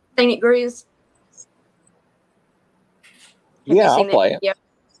seen it, Grizz? I'll play it.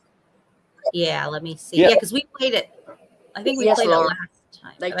 Yeah, let me see. Yeah, because we played it. I think we played it last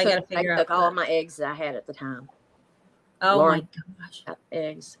time. They took all of my eggs that I had at the time. Oh, Lauren, my gosh.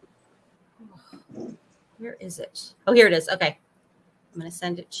 Eggs. Where is it? Oh, here it is. Okay. I'm going to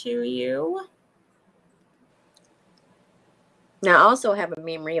send it to you. Now, I also have a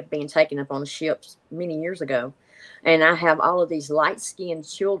memory of being taken up on ships many years ago. And I have all of these light-skinned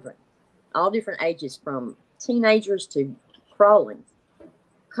children, all different ages, from teenagers to crawling,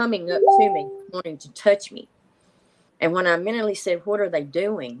 coming up to me, wanting to touch me. And when I mentally said, what are they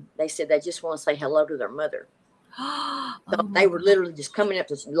doing? They said they just want to say hello to their mother. So they were literally just coming up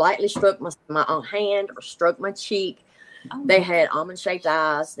to lightly stroke my hand or stroke my cheek. They had almond-shaped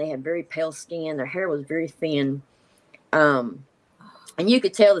eyes. They had very pale skin. Their hair was very thin. And you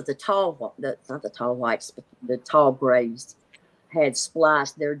could tell that not the tall whites, but the tall grays had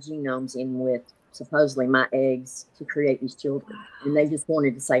spliced their genomes in with supposedly my eggs to create these children. And they just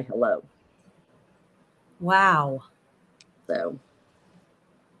wanted to say hello. Wow. So.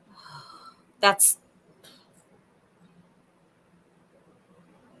 That's.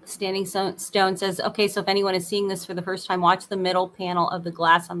 Standing Stone says, okay, so if anyone is seeing this for the first time, watch the middle panel of the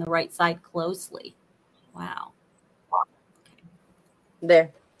glass on the right side closely. Wow.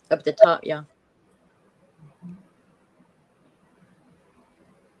 There, up at the top, yeah.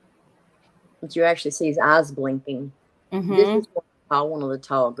 But you actually see his eyes blinking. Mm-hmm. This is what I call one of the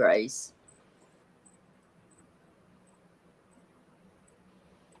tall grays.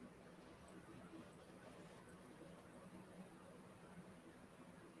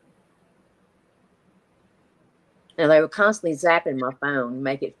 Now, they were constantly zapping my phone,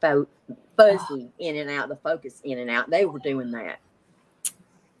 make it fuzzy in and out, the focus in and out. They were doing that.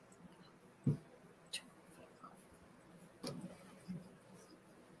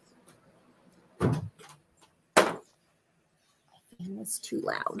 And it's too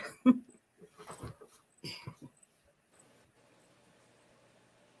loud.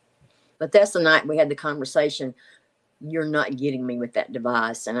 But that's the night we had the conversation. You're not getting me with that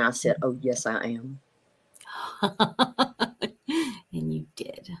device. And I said, oh, yes, I am. And you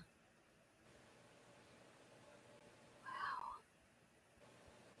did.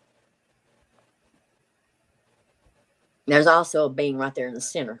 There's also a being right there in the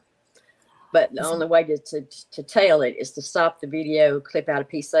center. But the only way to tell it is to stop the video, clip out a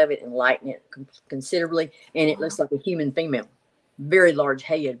piece of it, and lighten it considerably. And it looks like a human female. Very large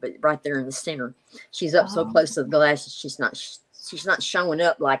head, but right there in the center. She's up so close to the glasses, she's not showing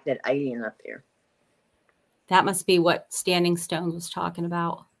up like that alien up there. That must be what Standing Stone was talking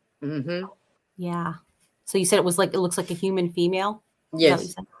about. Mm-hmm. Yeah. So you said it looks like a human female?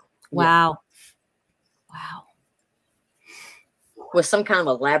 Yes. Wow. Yeah. Wow. With some kind of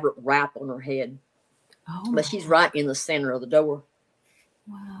elaborate wrap on her head. Oh. But she's right in the center of the door.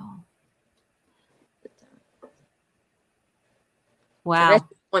 Wow. So Wow. that's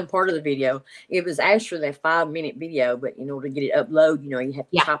one part of the video. It was actually a 5-minute video, but in order to get it upload, you have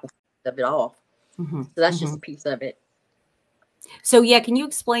to chop a piece of it off. Mm-hmm. So that's just a piece of it. So yeah, can you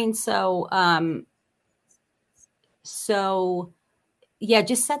explain? So yeah,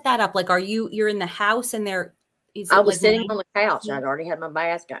 just set that up. Like, you're in the house and there is. I was sitting on the couch. I'd already had my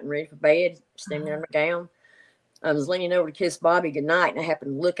bath, gotten ready for bed, standing there in my gown. I was leaning over to kiss Bobby goodnight, and I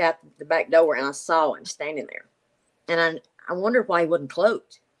happened to look out the back door, and I saw him standing there. And I wondered why he wasn't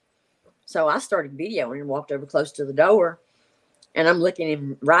closed. So I started videoing and walked over close to the door, and I'm looking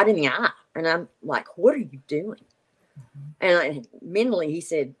him right in the eye. And I'm like, what are you doing? And mentally, he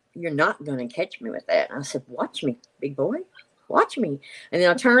said, you're not going to catch me with that. And I said, watch me, big boy. Watch me. And then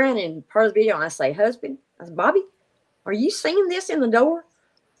I turn around and part of the video, and I say, husband, I said, Bobby, are you seeing this in the door?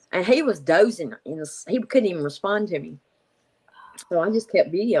 And he was dozing. He couldn't even respond to me. So I just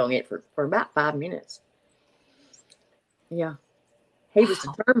kept videoing it for about 5 minutes. Yeah. He was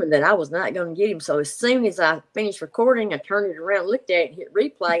determined that I was not going to get him. So as soon as I finished recording, I turned it around, looked at it, hit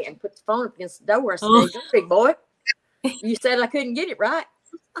replay, and put the phone up against the door. I said, there you go, big boy. You said I couldn't get it, right?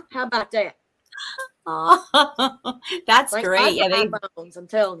 How about that? Oh, that's great. Yeah, phones, I'm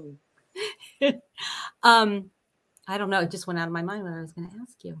telling you. I don't know. It just went out of my mind what I was going to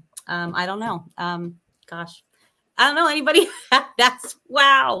ask you. I don't know. Gosh, I don't know anybody. That's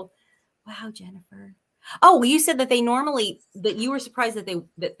wow, Jennifer. Oh, you said that that you were surprised that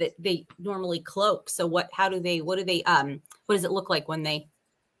they normally cloak. So what does it look like when they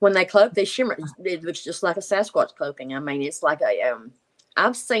cloak? They shimmer. It looks just like a Sasquatch cloaking. I mean, it's like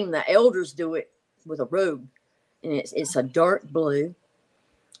I've seen the elders do it with a robe, and it's a dark blue,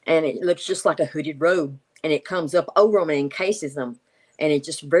 and it looks just like a hooded robe, and it comes up over them and encases them, and it's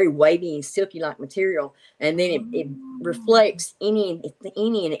just very wavy and silky like material, and then it reflects any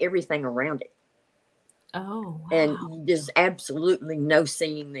and everything around it. Oh, wow. And there's absolutely no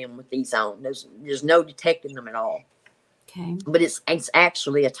seeing them with these on. There's no detecting them at all. Okay. But it's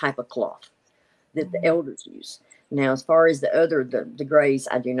actually a type of cloth that the elders use. Now, as far as the grays,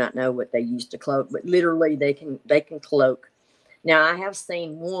 I do not know what they use to cloak, but literally they can cloak. Now, I have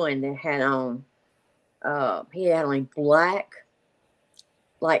seen one that had on he had on a black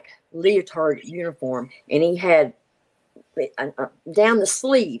like leotard uniform, and he had down the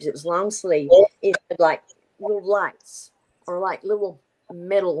sleeves, it was long sleeve, it had like little lights or like little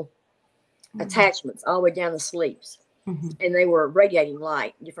metal attachments all the way down the sleeves. And they were radiating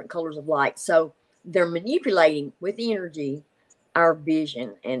light, different colors of light. So they're manipulating with energy our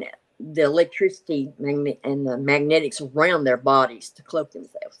vision and the electricity and the magnetics around their bodies to cloak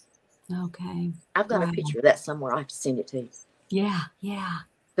themselves. Okay. I've got a picture of that somewhere. I have to send it to you. Yeah.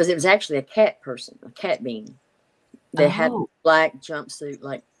 Because it was actually a cat being. They had a black jumpsuit,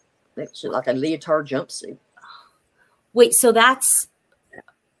 like a leotard jumpsuit. Wait, so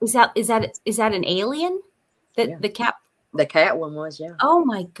is that an alien? The cat? The cat one was, yeah. Oh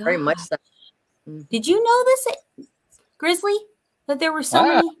my god! Very much so. Mm-hmm. Did you know this, Grizzly? That there were so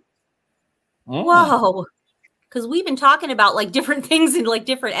many. Whoa! Because we've been talking about like different things and like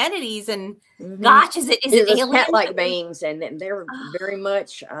different entities, and gosh, is it alien? Cat-like beings, and they're very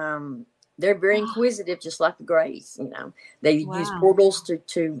much they're very inquisitive, just like the Greys. You know, they use portals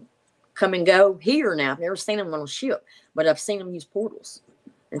to come and go here. Now, I've never seen them on a ship, but I've seen them use portals.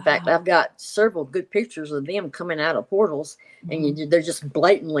 In fact, I've got several good pictures of them coming out of portals, and they're just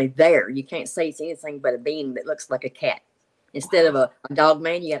blatantly there. You can't say it's anything but a being that looks like a cat. Instead of a dog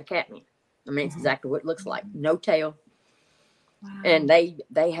man, you got a cat man. I mean, it's exactly what it looks like. No tail. And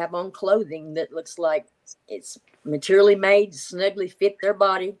they have on clothing that looks like it's materially made, snugly fit their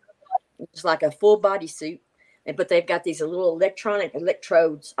body. It's like a full body suit. But they've got these little electronic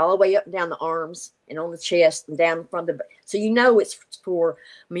electrodes all the way up and down the arms and on the chest and down from the. So you know it's for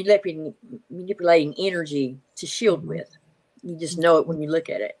manipulating energy to shield with. You just know it when you look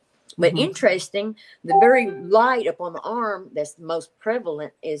at it. But interesting, the very light up on the arm that's the most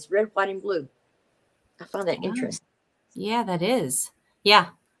prevalent is red, white, and blue. I find that interesting. Yeah, that is. Yeah.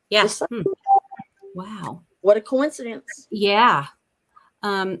 Yeah. Wow. What a coincidence. Yeah.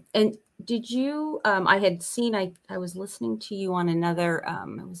 And did you I had seen I was listening to you on another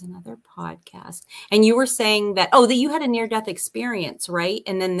it was another podcast, and you were saying that that you had a near-death experience, right?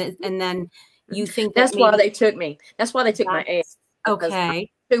 And then you think that's why they took me. That's why they took my egg. Okay.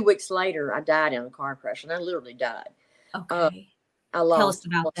 2 weeks later, I died in a car crash, and I literally died. Okay. I lost. Tell us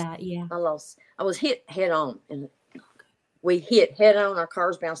about that. Yeah. I was hit head on, and we hit head on. Our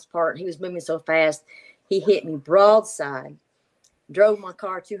cars bounced apart. He was moving so fast. He hit me broadside, drove my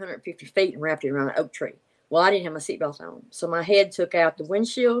car 250 feet, and wrapped it around an oak tree. Well, I didn't have my seatbelt on, so my head took out the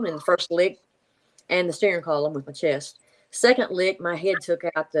windshield in the first lick and the steering column with my chest. Second lick, my head took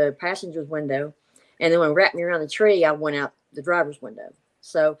out the passenger's window, and then when it wrapped me around the tree, I went out the driver's window.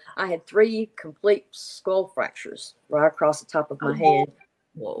 So I had 3 complete skull fractures right across the top of my head.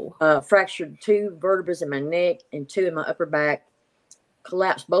 Whoa. Fractured 2 vertebrae in my neck and 2 in my upper back.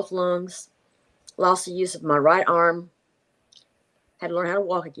 Collapsed both lungs. Lost the use of my right arm. Had to learn how to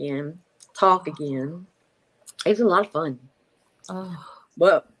walk again. Talk again. It was a lot of fun.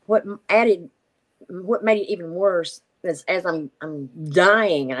 But what made it even worse is as I'm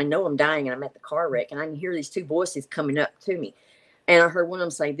dying, and I know I'm dying, and I'm at the car wreck, and I can hear these 2 voices coming up to me. And I heard one of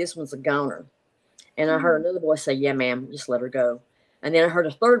them say, "This one's a goner." And I heard another voice say, "Yeah, ma'am, just let her go." And then I heard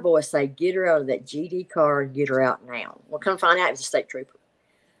a third voice say, "Get her out of that GD car and get her out now." Well, come find out, it was a state trooper.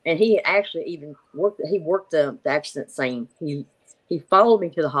 And he actually even worked the accident scene. He followed me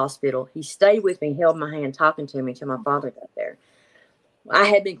to the hospital. He stayed with me, held my hand, talking to me until my father got there. I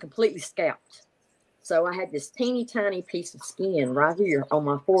had been completely scalped. So I had this teeny tiny piece of skin right here on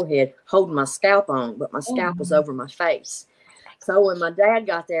my forehead holding my scalp on, but my scalp was over my face. So when my dad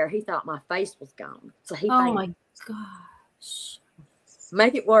got there, he thought my face was gone. So he fainted. My gosh.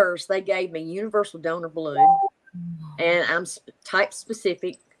 Make it worse, they gave me universal donor blood, and I'm type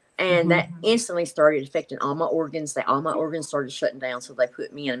specific, and that instantly started affecting all my organs. All my organs started shutting down, so they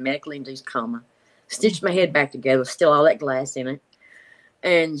put me in a medically induced coma, stitched my head back together, still all that glass in it,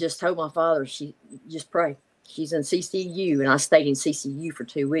 and just told my father, just pray. She's in CCU, and I stayed in CCU for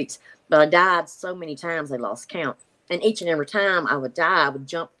 2 weeks. But I died so many times, they lost count. And each and every time I would die, I would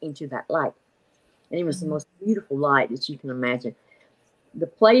jump into that light. And it was the most beautiful light that you can imagine. The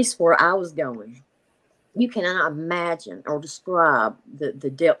place where I was going, you cannot imagine or describe the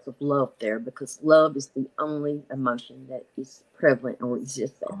depth of love there, because love is the only emotion that is prevalent or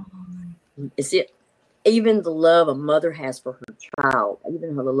exists there. It's it. Even the love a mother has for her child,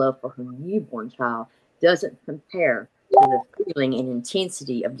 even the love for her newborn child, doesn't compare to the feeling and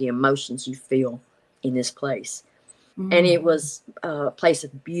intensity of the emotions you feel in this place. And it was a place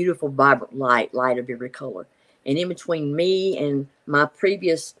of beautiful, vibrant light of every color. And in between me and my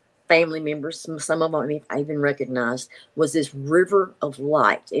previous family members, some of them I even recognized, was this river of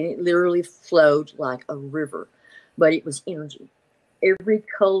light. And it literally flowed like a river, but it was energy. Every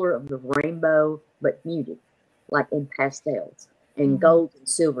color of the rainbow, but muted, like in pastels. And gold and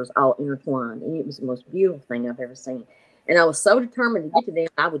silvers all intertwined. And it was the most beautiful thing I've ever seen. And I was so determined to get to them,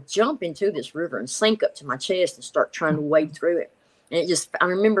 I would jump into this river and sink up to my chest and start trying to wade through it. And I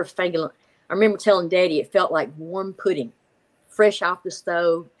remember telling Daddy it felt like warm pudding, fresh off the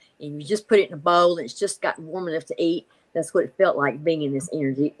stove. And you just put it in a bowl and it's just gotten warm enough to eat. That's what it felt like being in this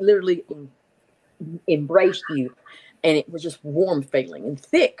energy. It literally embraced you. And it was just warm feeling and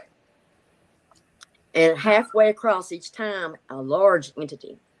thick. And halfway across each time, a large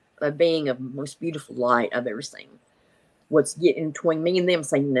entity, a being of the most beautiful light I've ever seen, was getting between me and them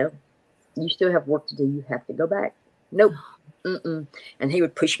saying, "No, you still have work to do. You have to go back. Nope. And he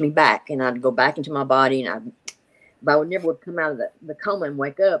would push me back, and I'd go back into my body, and but I would never come out of the coma and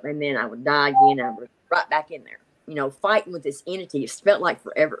wake up, and then I would die again. And I would right back in there, fighting with this entity. It felt like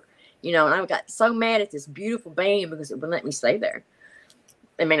forever, and I got so mad at this beautiful being because it wouldn't let me stay there.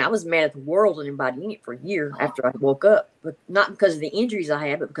 I mean, I was mad at the world and everybody in it for a year after I woke up, but not because of the injuries I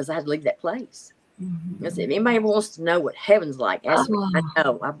had, but because I had to leave that place. If anybody ever wants to know what heaven's like, ask me. I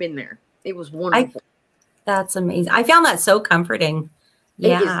know, I've been there. It was wonderful. That's amazing. I found that so comforting.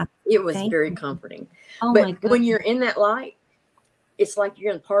 Yeah. It was very comforting. Oh, but when you're in that light, it's like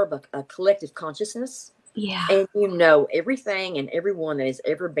you're in part of a collective consciousness. Yeah. And you know everything and everyone that has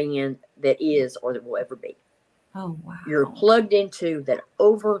ever been, that is, or that will ever be. Oh, wow. You're plugged into that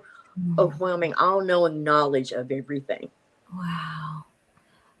overwhelming, all-knowing knowledge of everything. Wow.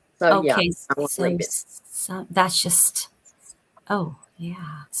 So, okay, yeah, I won't leave it. So that's just, oh,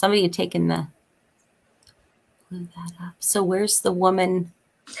 yeah. Somebody had taken blew that up. So where's the woman?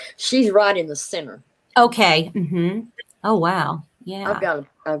 She's right in the center. Okay. Oh, wow. Yeah. I've got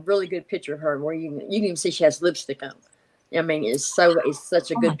a really good picture of her where you can even see she has lipstick on. I mean, it's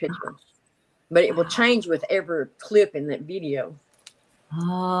such a good picture. Gosh. But it will change with every clip in that video.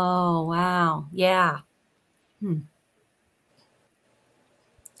 Oh, wow. Yeah.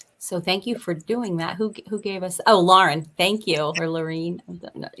 So thank you for doing that. Who gave us? Oh, Lauren. Thank you. Or Lorene.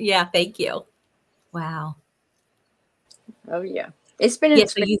 Yeah. Thank you. Wow. Oh, yeah. It's been an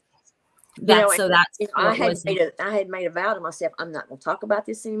experience. I had made a vow to myself, I'm not going to talk about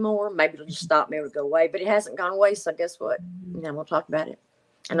this anymore. Maybe it'll just stop me or go away. But it hasn't gone away. So guess what? I'm going to talk about it.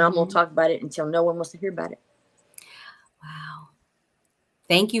 And I'm going to talk about it until no one wants to hear about it. Wow.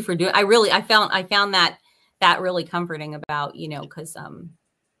 Thank you for doing. I found that really comforting about, because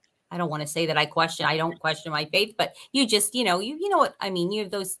I don't want to say that I don't question my faith, but you just, you know what I mean? You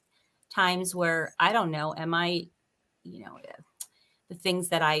have those times where I don't know, am I, the things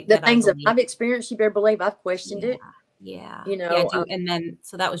that I've experienced, you better believe I've questioned it. Yeah. And then,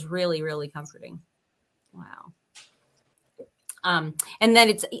 so that was really, really comforting. Wow. And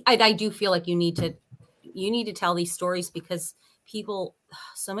then I do feel like you need to tell these stories because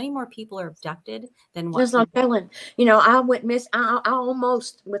so many more people are abducted than what. Just like telling, I went I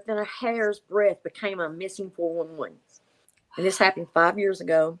almost within a hair's breadth became a missing 411. And this happened 5 years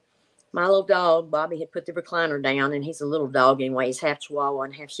ago. My little dog, Bobby, had put the recliner down, and he's a little dog anyway. He's half Chihuahua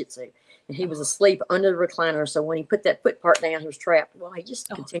and half Shih Tzu. And he was asleep under the recliner. So when he put that foot part down, he was trapped. Well, he just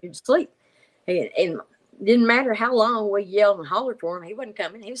continued to sleep. And didn't matter how long we yelled and hollered for him. He wasn't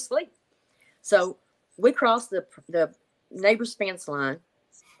coming. He was asleep. So we crossed the neighbor's fence line.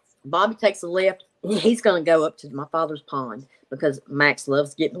 Bobby takes a left. He's going to go up to my father's pond because Max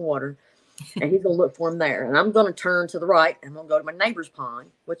loves getting water. And he's going to look for him there. And I'm going to turn to the right. I'm going to go to my neighbor's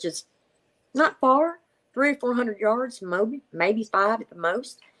pond, which is not far, 300 or 400 yards, maybe 5 at the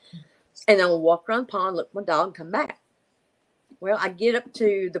most. And then we'll walk around the pond, look at my dog, and come back. Well, I get up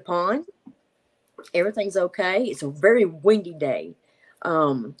to the pond. Everything's okay. It's a very windy day.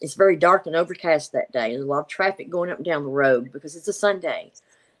 It's very dark and overcast that day. There's a lot of traffic going up and down the road because it's a Sunday.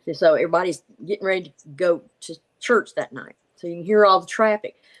 So everybody's getting ready to go to church that night. So you can hear all the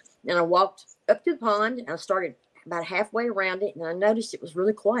traffic. And I walked up to the pond and I started about halfway around it. And I noticed it was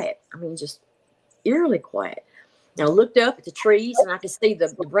really quiet. I mean, just eerily quiet. And I looked up at the trees and I could see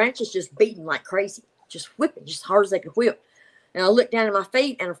the branches just beating like crazy, just whipping just hard as they could whip. And I looked down at my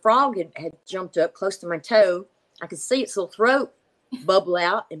feet and a frog had jumped up close to my toe. I could see its little throat bubble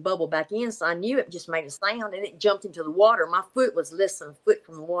out and bubble back in. So I knew it just made a sound and it jumped into the water. My foot was less than a foot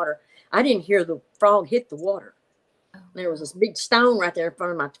from the water. I didn't hear the frog hit the water. There was this big stone right there in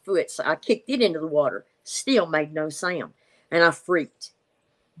front of my foot. So I kicked it into the water. Still made no sound. And I freaked.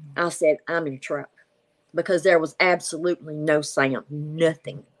 I said, I'm in a trap. Because there was absolutely no sound.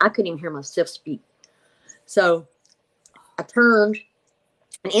 Nothing. I couldn't even hear myself speak. So I turned,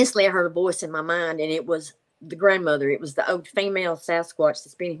 and instantly I heard a voice in my mind, and it was the grandmother. It was the old female Sasquatch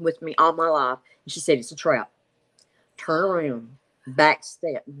that's been with me all my life. And she said, it's a trap. Turn around,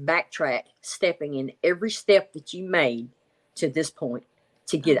 backtrack, stepping in every step that you made to this point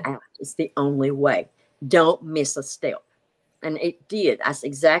to get out. It's the only way. Don't miss a step. And it did. That's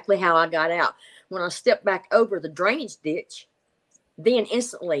exactly how I got out. When I stepped back over the drainage ditch, then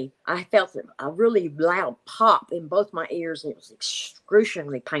instantly I felt a really loud pop in both my ears, and it was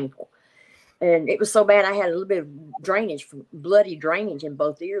excruciatingly painful. And it was so bad I had a little bit of drainage, bloody drainage in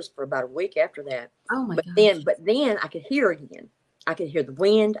both ears for about a week after that. Oh my God. But then I could hear again. I could hear the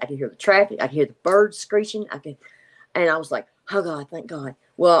wind. I could hear the traffic. I could hear the birds screeching. And I was like, oh God, thank God.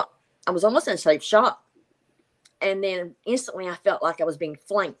 Well, I was almost in a safe shot. And then instantly I felt like I was being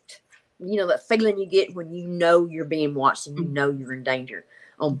flanked you know, that feeling you get when you know you're being watched and you know you're in danger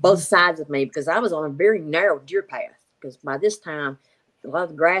on both sides of me, because I was on a very narrow deer path, because by this time a lot of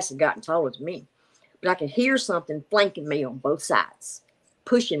the grass had gotten taller than me, but I could hear something flanking me on both sides,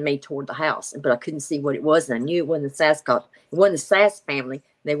 pushing me toward the house, but I couldn't see what it was, and I knew it wasn't the Sasquatch. It wasn't the Sass family.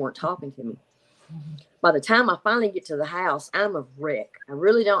 They weren't talking to me. By the time I finally get to the house, I'm a wreck. I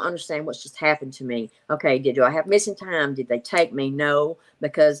really don't understand what's just happened to me. Okay, do I have missing time? Did they take me? No,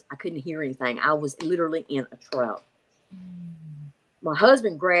 because I couldn't hear anything. I was literally in a trap. My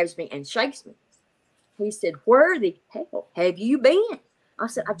husband grabs me and shakes me. He said, "Where the hell have you been?" I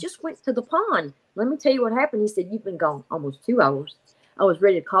said, "I just went to the pond. Let me tell you what happened." He said, "You've been gone almost 2 hours. I was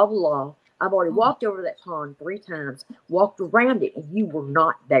ready to call the law. I've already walked over that pond 3 times, walked around it, and you were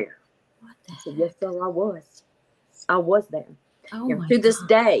not there." I said, "Yes, sir, I was. I was there." And to this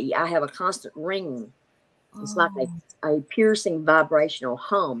day, I have a constant ringing. It's like a piercing vibrational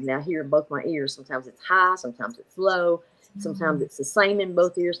hum. Now, here in both my ears, sometimes it's high, sometimes it's low, sometimes it's the same in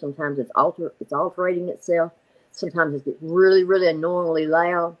both ears, sometimes it's altering itself, sometimes it gets really, really annoyingly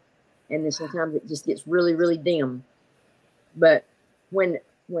loud, and then sometimes it just gets really, really dim. But when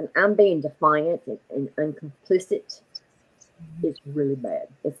I'm being defiant and complicit, it's really bad.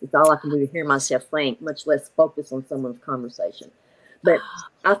 It's all I can do to hear myself think, much less focus on someone's conversation. But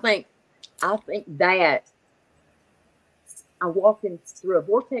I think that I walked in through a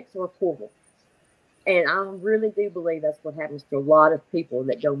vortex or a portal, and I really do believe that's what happens to a lot of people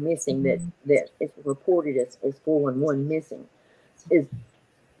that go missing. That it's reported as 411 missing, is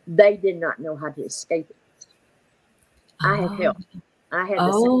they did not know how to escape it. I had help. I had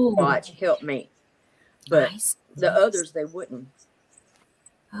the Sasquatch help me, but the others, they wouldn't.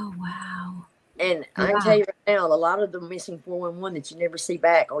 Oh, wow. And I can tell you right now, a lot of the missing 411 that you never see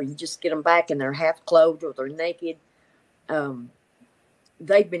back, or you just get them back and they're half clothed or they're naked,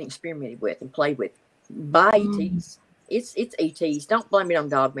 they've been experimented with and played with by ETs. It's ETs. Don't blame it on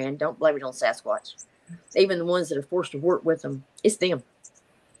Dogman. Don't blame it on Sasquatch. Even the ones that are forced to work with them, it's them.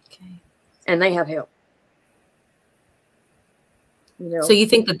 Okay. And they have help. You know, so you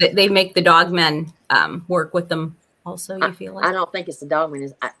think that they make the dogmen work with them also, you feel like? I don't think it's the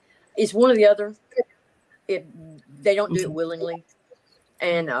dogman. It's one or the other. They don't do it willingly.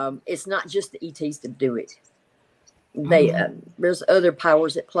 And it's not just the ETs that do it. There's other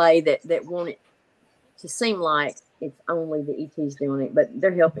powers at play that want it to seem like it's only the ETs doing it, but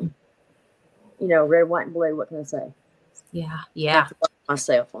they're helping. You know, red, white, and blue. What can I say? Yeah.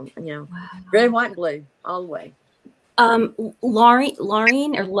 Myself, red, white, and blue, all the way.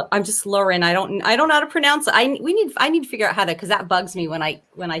 Lauren, or I'm just Lauren. I don't know how to pronounce it. I need to figure out how to, because that bugs me when I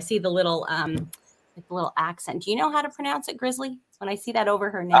see the little accent. Do you know how to pronounce it, Grizzly? When I see that over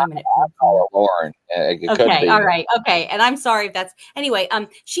her name, and it Lauren. Okay, all right, okay. And I'm sorry if that's anyway.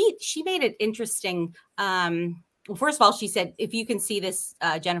 She made it interesting. Well, first of all, she said, if you can see this,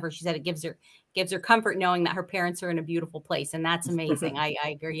 Jennifer, she said it gives her comfort knowing that her parents are in a beautiful place, and that's amazing. I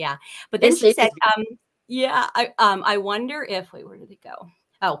agree. Yeah, but then she said, I wonder if where did it go?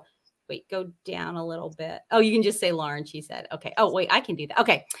 Oh, wait, go down a little bit. Oh, you can just say Lauren, she said. Okay. Oh, wait, I can do that.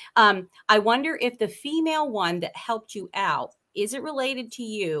 Okay. I wonder if the female one that helped you out, is it related to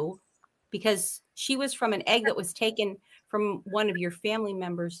you? Because she was from an egg that was taken from one of your family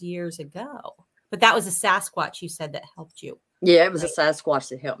members years ago. But that was a Sasquatch, you said, that helped you. Yeah, it was a Sasquatch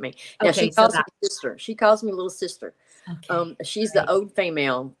that helped me. Now, she calls me sister. She calls me little sister. Okay. She's the old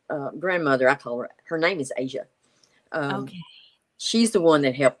female grandmother, I call her. Her name is Asia. Okay. She's the one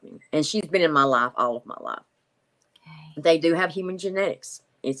that helped me. And she's been in my life all of my life. Okay. They do have human genetics.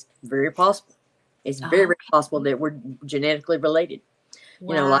 It's very possible. It's very, very possible that we're genetically related.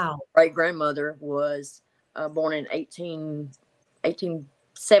 Wow. You know, like my great-grandmother was born in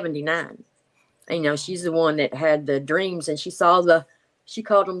 1879. You know, she's the one that had the dreams, and she called them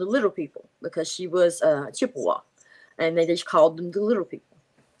the little people because she was Chippewa, and they just called them the little people.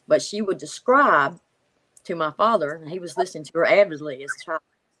 But she would describe to my father, and he was listening to her avidly as a child,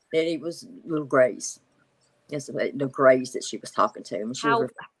 that it was little grays. It's the grays that she was talking to, and she was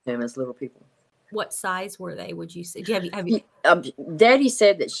referring to them as little people. What size were they, would you say? Have you? Daddy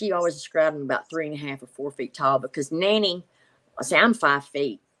said that she always described them about 3.5 or 4 feet tall, because Nanny, I'm 5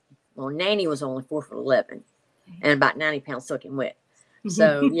 feet. Well, Nanny was only 4'11" and about 90 pounds soaking wet.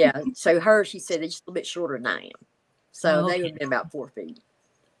 So yeah, so she said they're just a little bit shorter than I am. So they would have been about 4 feet.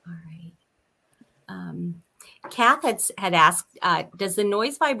 All right. Kath had asked, does the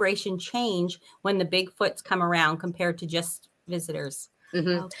noise vibration change when the Bigfoots come around compared to just visitors?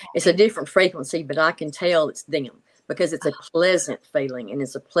 Mm-hmm. Okay. It's a different frequency, but I can tell it's them because it's a pleasant feeling and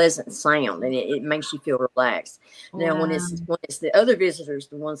it's a pleasant sound, and it makes you feel relaxed. Now, when it's the other visitors,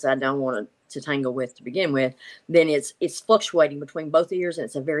 the ones I don't want to tangle with to begin with, then it's fluctuating between both ears, and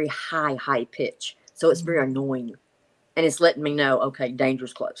it's a very high pitch. So it's very annoying, and it's letting me know, okay,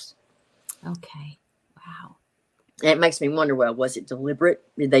 danger's close. Okay. Wow. And it makes me wonder, well, was it deliberate?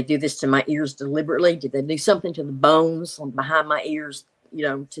 Did they do this to my ears deliberately? Did they do something to the bones behind my ears,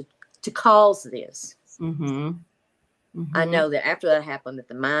 to cause this? Mm-hmm. Mm-hmm. I know that after that happened, that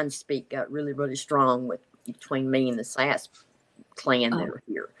the mind speak got really, really strong between me and the SAS clan that are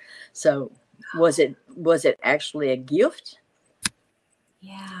here. So was it actually a gift?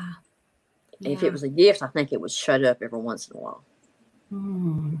 Yeah. If it was a gift, I think it would shut up every once in a while.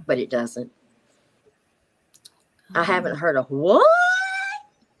 But it doesn't. I haven't heard of what?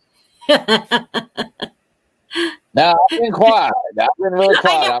 No, I've been quiet. I've been really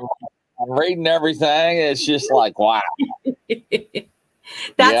quiet. I'm reading everything. It's just like, wow.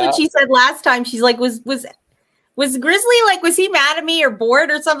 That's what she said last time. She's like, was Grizzly, like, was he mad at me or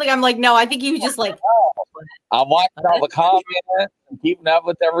bored or something? I'm like, no, I think he was just like. I'm watching all the comments and keeping up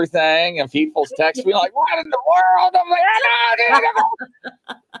with everything, and people's text me like, what in the world? I'm like, I know.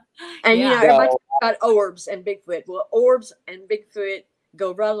 And everybody talks about orbs and Bigfoot. Well, orbs and Bigfoot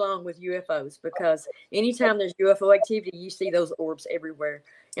go right along with UFOs, because anytime there's UFO activity, you see those orbs everywhere.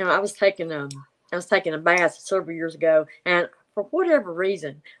 I was taking a bath several years ago, and for whatever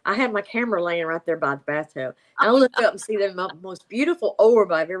reason, I had my camera laying right there by the bathtub. And I looked up and see the most beautiful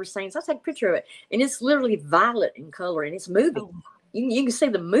orb I've ever seen. So I take a picture of it, and it's literally violet in color, and it's moving. You can see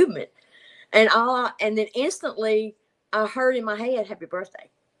the movement, and then instantly I heard in my head, "Happy birthday."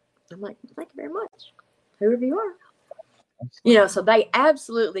 I'm like, thank you very much, whoever you are. So they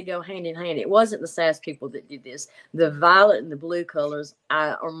absolutely go hand in hand. It wasn't the SAS people that did this. The violet and the blue colors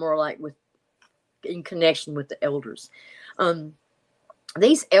are more like in connection with the elders.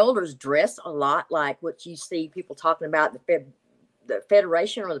 These elders dress a lot like what you see people talking about, the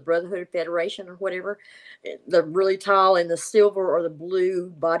Federation or the Brotherhood Federation or whatever. They're really tall in the silver or the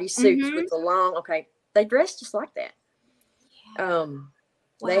blue bodysuits with the long. Okay, they dress just like that. Yeah.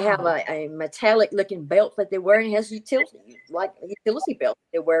 They have a metallic looking belt that they're wearing. It has utility belt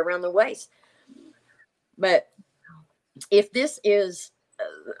they wear around the waist. But if this is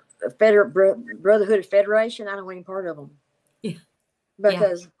a Brotherhood Federation, I don't want any part of them. Yeah.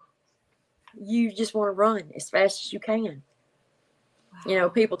 Because you just want to run as fast as you can. Wow.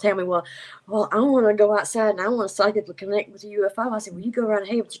 People tell me, well, I want to go outside and I want to psychically connect with a UFO. I said, well, you go right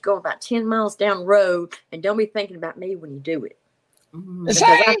ahead, but you go about 10 miles down the road, and don't be thinking about me when you do it. Ladies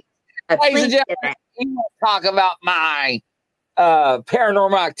and gentlemen, you want to talk about my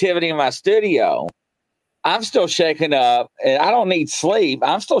paranormal activity in my studio. I'm still shaking up, and I don't need sleep.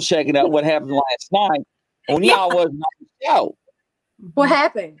 I'm still shaking up what happened last night when y'all wasn't on the show. What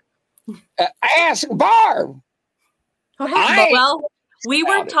happened? Ask Barb. What happened? Well, we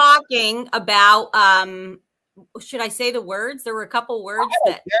were talking about, should I say the words? There were a couple words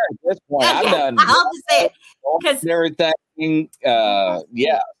at this point. I've done. I'll just say it because everything. We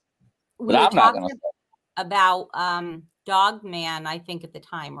were talking about Dog Man. I think at the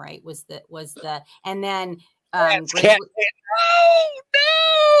time, right? Was the and then Grizzly,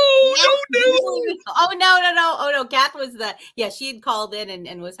 no. Kath was she had called in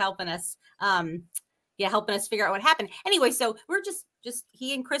and was helping us. Helping us figure out what happened. Anyway, so we're just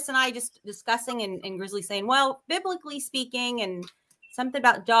he and Chris and I just discussing and Grizzly saying, well, biblically speaking, and something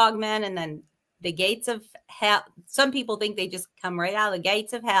about dogmen, and then the gates of hell. Some people think they just come right out of the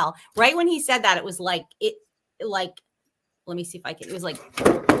gates of hell. Right when he said that, it was like let me see if I can. It was like,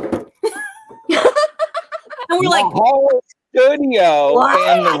 and we're like, whole studio.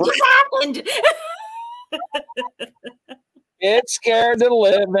 What just happened? It scared the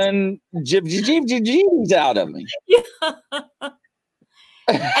living jeebies out of me.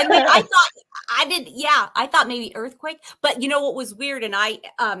 And then I thought maybe earthquake, but you know what was weird? And I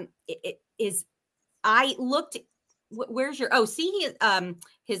looked, where's your,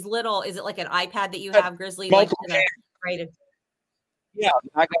 his little, is it like an iPad that you have, Grizzly? Like, right. Yeah,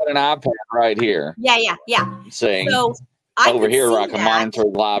 I got an iPad right here. Yeah. See, so over here, I can monitor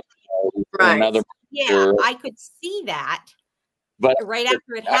live. Right. Another I could see that. But right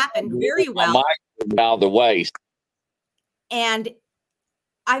after it happened, very well. Out the waist. And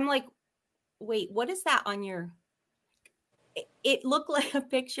I'm like, wait, what is that on your? It looked like a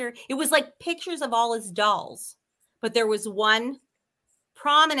picture. It was like pictures of all his dolls, but there was one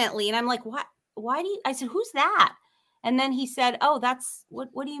prominently, and I'm like, what? Why do you? I said, who's that? And then he said, oh, that's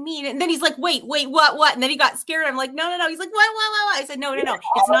what do you mean? And then he's like, wait, what? And then he got scared. I'm like, no. He's like, what? I said, no. It's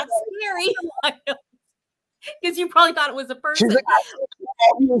not scary. Because you probably thought it was a person. She's like,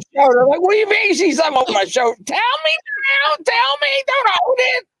 I'm like, what do you mean she's on my show? Tell me now. Tell me. Don't hold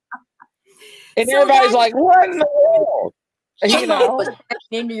it. And So everybody's then- like, what in the world? You know? Was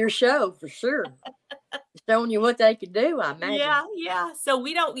into your show for sure. Showing you what they could do, I imagine. Yeah. So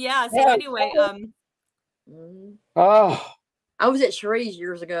we don't, So Yeah. anyway, Oh. I was at Cherie's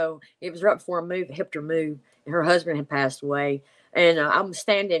years ago. It was right before I helped her move, and her husband had passed away. And I'm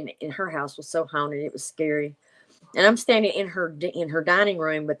standing in her house, was so haunted, it was scary. And I'm standing in her dining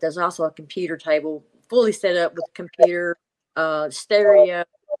room, but there's also a computer table fully set up with computer, stereo,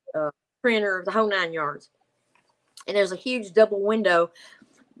 printer, the whole 9 yards. And there's a huge double window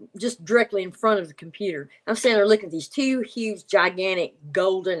just directly in front of the computer. I'm standing there looking at these two huge, gigantic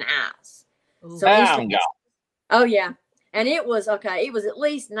golden eyes. So oh yeah, and it was okay. It was at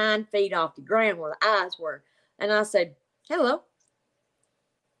least 9 feet off the ground where the eyes were. And I said, "Hello,"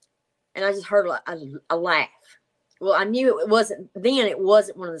 and I just heard a laugh. Well, I knew it wasn't. Then it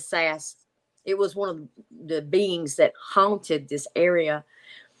wasn't one of the SAS. It was one of the beings that haunted this area.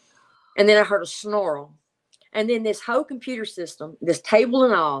 And then I heard a snarl. And then this whole computer system, this table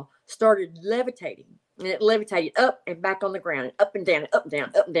and all, started levitating. And it levitated up and back on the ground, and up and down, and up and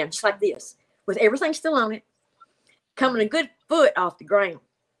down, up and down, just like this, with everything still on it, coming a good foot off the ground.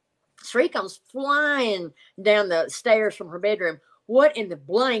 Shree comes flying down the stairs from her bedroom. What in the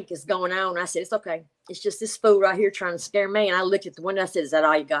blank is going on? I said, it's okay. It's just this fool right here trying to scare me. And I looked at the window. I said, is that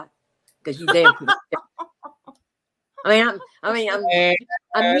all you got? Because you damn. I'm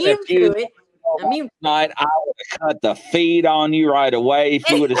immune to it. Night, I would have cut the feed on you right away if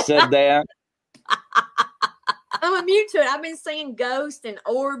you would have said that. I'm immune to it. I've been seeing ghosts and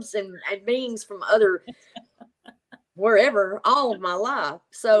orbs and beings from other wherever all of my life.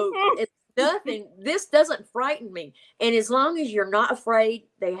 So it's nothing. This doesn't frighten me. And as long as you're not afraid,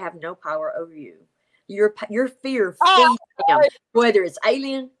 they have no power over you. Your fear feeds them. Whether it's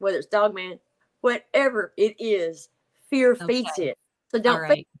alien, whether it's dogman, whatever it is, fear feeds it. So don't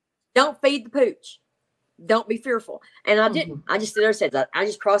feed the pooch. Don't be fearful. And I didn't. I just stood there and said that. I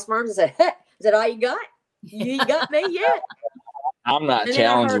just crossed my arms and said, hey, is that all you got? You ain't got me yet. I'm not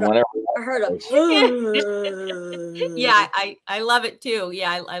challenging whatever. I heard a yeah, I love it too.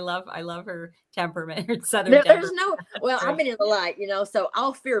 Yeah, I love her temperament, her southern temperament. There's no, well, I've been in the light, so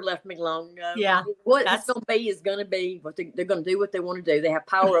all fear left me alone. Yeah. What it's going to be is going to be. What they're going to do what they want to do. They have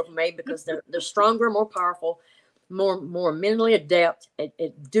power over me because they're stronger, more powerful, more mentally adept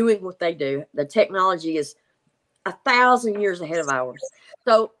at doing what they do. The technology is 1,000 years ahead of ours.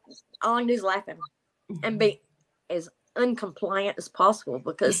 So all I can do is laugh at them and be as uncompliant as possible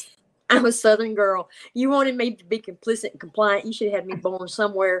because I'm a Southern girl. You wanted me to be complicit and compliant. You should have had me born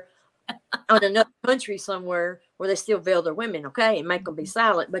somewhere on another country somewhere where they still veil their women, okay, and make them be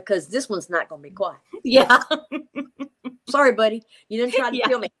silent because this one's not going to be quiet. Yeah. Sorry, buddy. You done tried to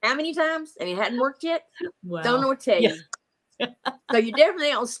kill me how many times and it hadn't worked yet? Well, don't know what to tell you. So you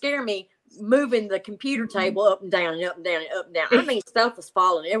definitely don't scare me moving the computer table up and down and up and down and up and down. I mean, stuff was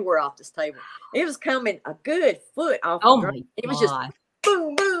falling everywhere off this table. It was coming a good foot off the ground. It was just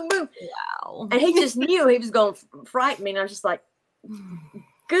boom, boom, boom. Wow. And he just knew he was going to frighten me. And I was just like,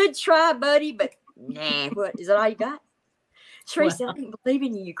 good try, buddy. But nah, what? Is that all you got? Shree said, I didn't believe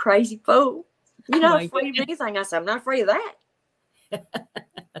in you, you crazy fool. You're not afraid of anything. I said, I'm not afraid of that.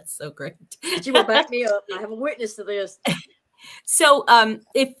 That's so great. But you will back me up. I have a witness to this. So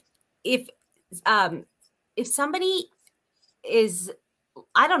if somebody is,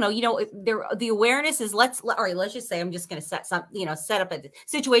 I don't know, the awareness is let's just say I'm just going to set up a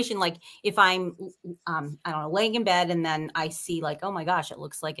situation like if I'm I don't know, laying in bed and then I see like, oh my gosh, it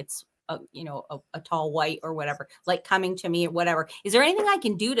looks like it's a tall white or whatever, like coming to me or whatever. Is there anything I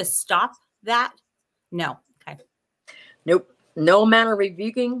can do to stop that? No. Okay. Nope. No amount of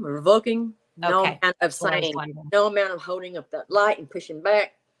revoking, no amount of saying, no amount of holding up that light and pushing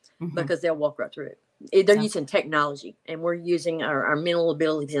back because they'll walk right through it. They're using technology and we're using our mental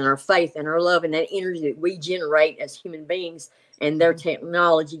abilities and our faith and our love and that energy that we generate as human beings, and their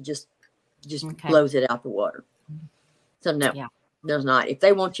technology just blows it out the water. So no, there's not. If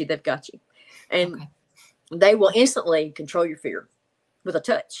they want you, they've got you. And they will instantly control your fear with a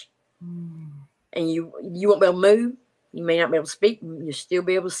touch. And you won't be able to move. You may not be able to speak. You'll still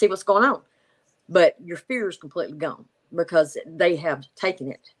be able to see what's going on. But your fear is completely gone because they have taken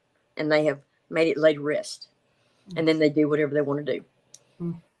it and they have made it laid to rest. And then they do whatever they want to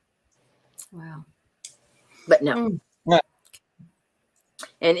do. Wow. But no.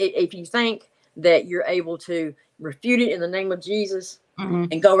 And if you think that you're able to refute it in the name of Jesus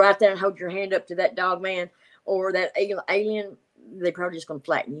and go right there and hold your hand up to that dog man or that alien, they're probably just going to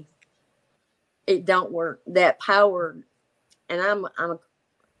flatten you. It don't work. That power, and I'm a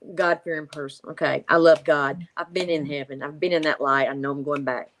God-fearing person. Okay, I love God. I've been in heaven. I've been in that light. I know I'm going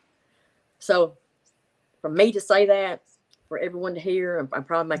back. So, for me to say that, for everyone to hear, I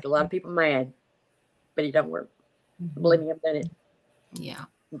probably make a lot of people mad, but it don't work. Believe me, I've done it. Yeah,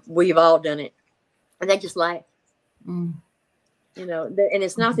 We've all done it, and they just laugh. Mm. You know, and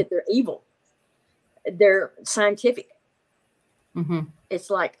it's not that they're evil; they're scientific. It's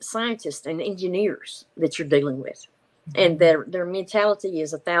like scientists and engineers that you're dealing with. And their mentality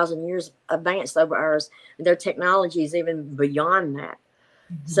is 1,000 years advanced over ours. Their technology is even beyond that.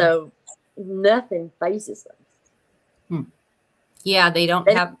 So nothing phases them. Yeah, they don't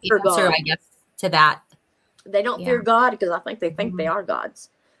have the answer, I guess, to that. They don't fear God because I think they think they are gods.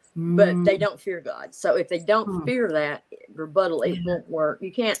 But they don't fear God. So if they don't fear that rebuttal, it won't work.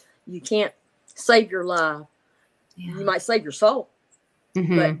 You can't save your life. You might save your soul,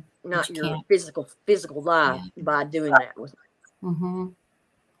 but not your physical life by doing that with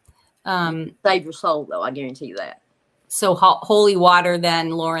save your soul, though, I guarantee you that. So holy water, then,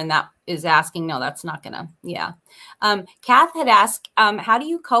 Lauren, that is asking, no, that's not gonna. Kath had asked, how do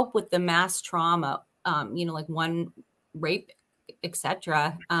you cope with the mass trauma, like one rape,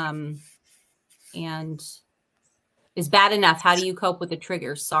 etc., and is bad enough? How do you cope with the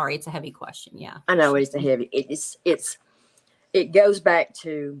triggers? Sorry, it's a heavy question. I know it's a heavy. It goes back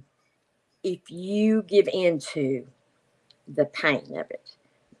to, if you give into the pain of it,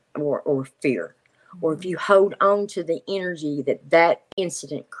 or fear, or if you hold on to the energy that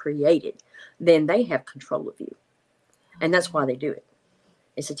incident created, then they have control of you. And that's why they do it.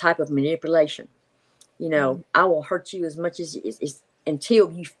 It's a type of manipulation. I will hurt you as much as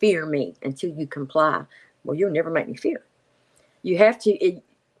until you fear me, until you comply. Well, you'll never make me fear. You have to,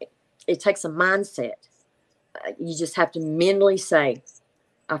 it takes a mindset. You just have to mentally say,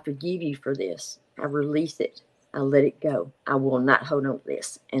 I forgive you for this. I release it. I let it go. I will not hold on to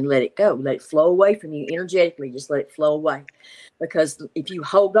this, and let it go. Let it flow away from you energetically. Just let it flow away. Because if you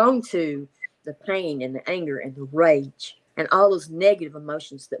hold on to the pain and the anger and the rage and all those negative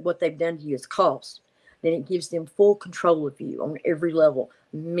emotions that what they've done to you has caused, then it gives them full control of you on every level,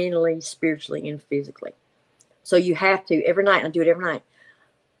 mentally, spiritually, and physically. So you have to, every night, I do it every night,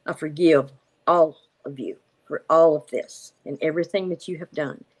 I forgive all of you for all of this and everything that you have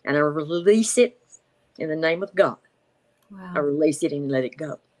done. And I release it in the name of God. Wow. I release it and let it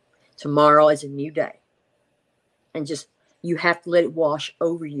go. Tomorrow is a new day. And just, you have to let it wash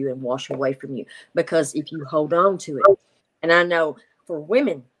over you and wash away from you. Because if you hold on to it, and I know for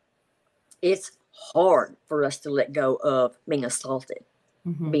women, it's hard for us to let go of being assaulted,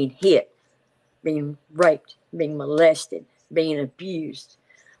 being hit, being raped, being molested, being abused.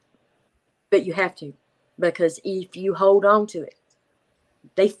 But you have to, because if you hold on to it,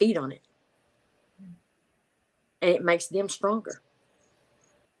 they feed on it. And it makes them stronger.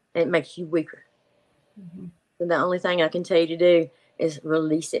 And it makes you weaker. And the only thing I can tell you to do is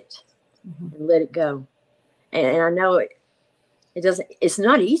release it and let it go. And I know it's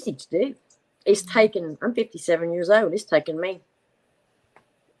not easy to do. It's taken, I'm 57 years old. It's taken me,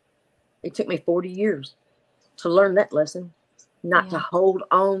 it took me 40 years to learn that lesson, not to hold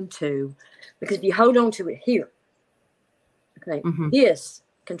on to, because if you hold on to it here, okay, this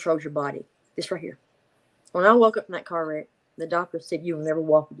controls your body, this right here. When I woke up from that car wreck, the doctor said, you will never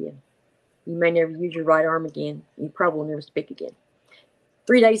walk again. You may never use your right arm again. You probably will never speak again.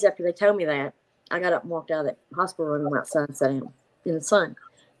 3 days after they told me that, I got up and walked out of that hospital room and went outside and sat down in the sun.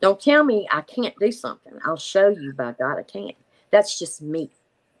 Don't tell me I can't do something. I'll show you, by God, I can't. That's just me.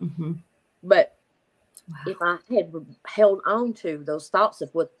 But if I had held on to those thoughts of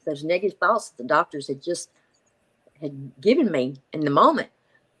what those negative thoughts that the doctors had given me in the moment,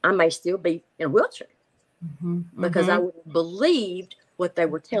 I may still be in a wheelchair because I wouldn't believed what they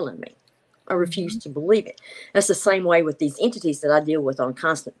were telling me. I refused to believe it. That's the same way with these entities that I deal with on a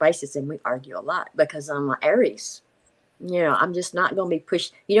constant basis, and we argue a lot because I'm an Aries. I'm just not going to be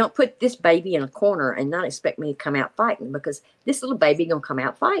pushed. You don't put this baby in a corner and not expect me to come out fighting, because this little baby going to come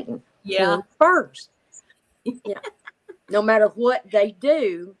out fighting. First. No matter what they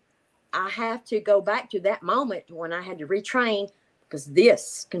do, I have to go back to that moment when I had to retrain, because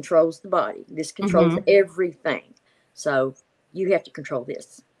this controls the body. This controls everything. So you have to control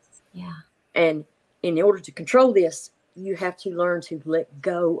this. And in order to control this, you have to learn to let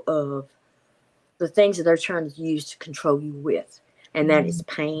go of the things that they're trying to use to control you with. And that is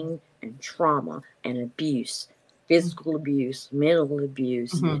pain and trauma and abuse, physical abuse, mental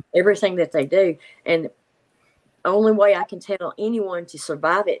abuse, everything that they do. And the only way I can tell anyone to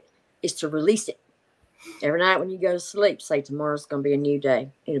survive it is to release it. Every night when you go to sleep, say tomorrow's going to be a new day.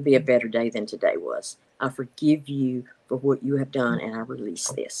 It'll be a better day than today was. I forgive you for what you have done, and I release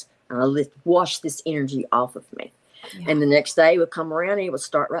this. And I wash this energy off of me. Yeah. And the next day would come around and it would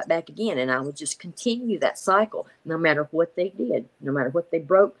start right back again. And I would just continue that cycle, no matter what they did, no matter what they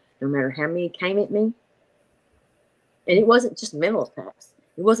broke, no matter how many came at me. And it wasn't just mental attacks.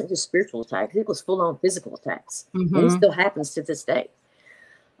 It wasn't just spiritual attacks. It was full-on physical attacks. Mm-hmm. And it still happens to this day.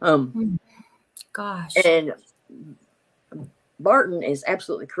 Gosh. And Barton is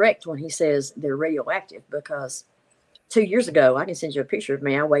absolutely correct when he says they're radioactive, because 2 years ago, I can send you a picture of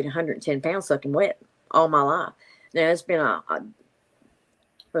me. I weighed 110 pounds soaking wet all my life. Now, it's been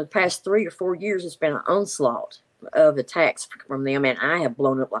for the past 3 or 4 years, it's been an onslaught of attacks from them, and I have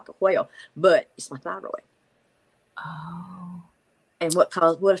blown up like a whale, but it's my thyroid. Oh. And what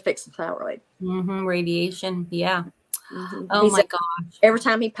affects the thyroid? Mm-hmm. Radiation. Yeah. Mm-hmm. Oh, my gosh. Every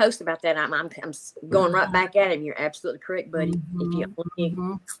time he posts about that, I'm going right back at him. You're absolutely correct, buddy. Mm-hmm. If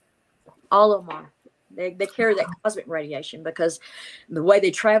you all of them are. They carry that cosmic radiation because the way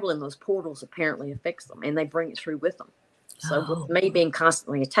they travel in those portals apparently affects them, and they bring it through with them. So with me being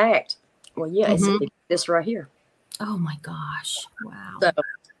constantly attacked, well, yeah, it's this right here. Oh my gosh! Wow. So,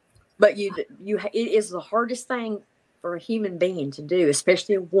 but it is the hardest thing for a human being to do,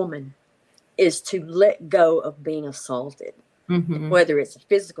 especially a woman, is to let go of being assaulted, whether it's a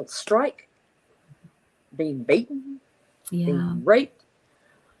physical strike, being beaten, being raped,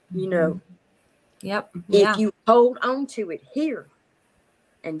 you know. Yep. If you hold on to it here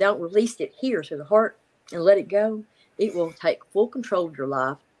and don't release it here to the heart and let it go, it will take full control of your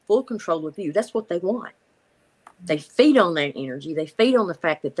life, full control of you. That's what they want. They feed on that energy. They feed on the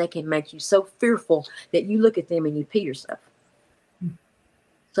fact that they can make you so fearful that you look at them and you pee yourself.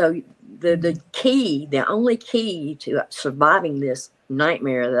 So the only key to surviving this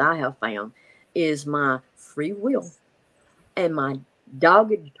nightmare that I have found is my free will and my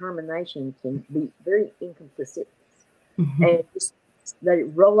dogged determination to be very incomplicit and just let it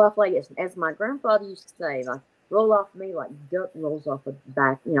roll off like this. As my grandfather used to say, like, roll off me like duck rolls off a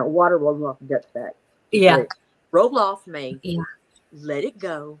back, water rolls off a duck's back. Yeah. Roll off me. Yeah. Let it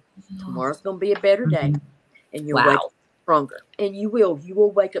go. Tomorrow's going to be a better day. And you'll wake up stronger. And you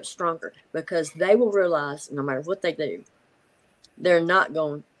will wake up stronger, because they will realize no matter what they do, they're not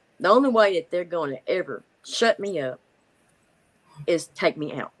going, the only way that they're going to ever shut me up is take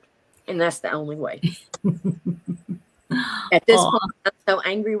me out. And that's the only way. At this point, I'm so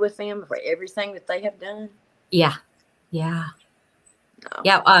angry with them for everything that they have done. Yeah. Yeah. No.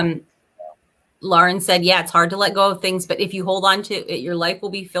 Yeah. Lauren said, yeah, it's hard to let go of things, but if you hold on to it, your life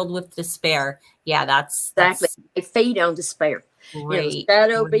will be filled with despair. Yeah, that's exactly. They feed on despair. Great.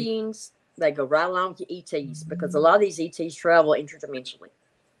 Shadow beings, they go right along to ETs, because a lot of these ETs travel interdimensionally.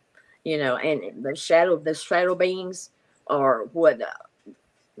 And the shadow beings are what the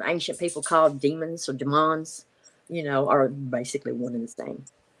ancient people called demons or demons, are basically one and the same.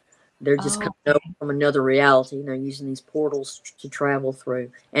 They're just coming over from another reality, using these portals to travel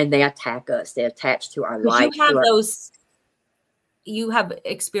through, and they attack us. They attach to our life. You have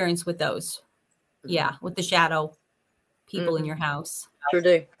experience with those. Yeah, with the shadow people in your house. Sure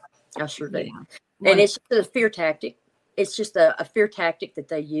do. I sure do. Yeah. And it's just a fear tactic. It's just a fear tactic that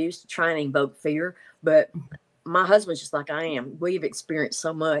they use to try and invoke fear. But my husband's just like I am. We've experienced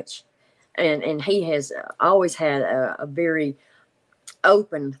so much. And he has always had a very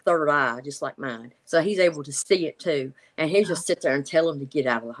open third eye, just like mine. So he's able to see it too. And he just sits there and tell them to get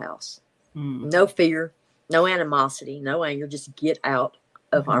out of the house. No fear, no animosity, no anger. Just get out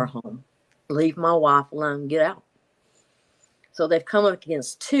of our home. Leave my wife alone. Get out. So they've come up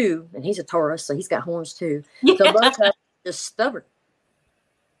against two, and he's a Taurus, so he's got horns too. Yeah. So both are just stubborn.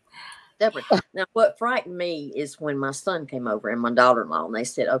 Now, what frightened me is when my son came over and my daughter-in-law, and they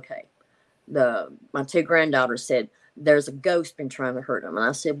said, okay, my two granddaughters said, there's a ghost been trying to hurt them. And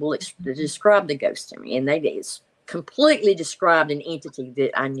I said, well, describe the ghost to me. And they completely described an entity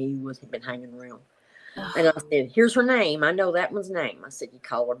that I knew had been hanging around. And I said, here's her name. I know that one's name. I said, you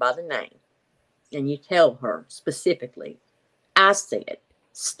call her by the name. And you tell her specifically, I said,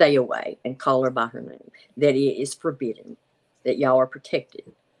 stay away, and call her by her name. That it is forbidden, that y'all are protected.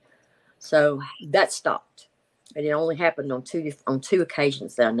 So that stopped. And it only happened on two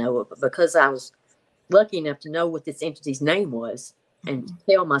occasions that I know of. But because I was lucky enough to know what this entity's name was and to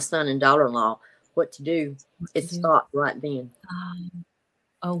tell my son and daughter-in-law what to do, it stopped right then.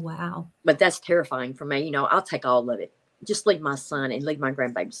 Oh, wow. But that's terrifying for me. I'll take all of it. Just leave my son and leave my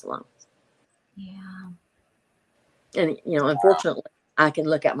grandbabies alone. Yeah. And, unfortunately, I can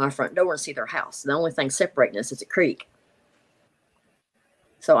look out my front door and see their house. The only thing separating us is a creek.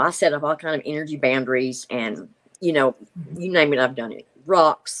 So I set up all kind of energy boundaries, and you name it, I've done it.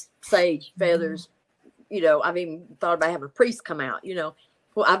 Rocks, sage, feathers. I've even thought about having a priest come out.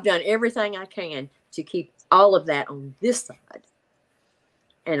 Well, I've done everything I can to keep all of that on this side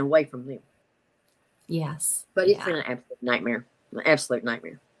and away from them. Yes. But it's been an absolute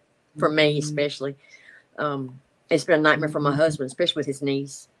nightmare for me, especially. It's been a nightmare for my husband, especially with his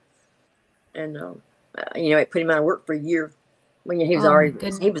knees. And it put him out of work for a year. When he was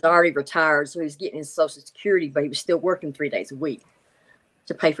already retired, so he was getting his Social Security, but he was still working 3 days a week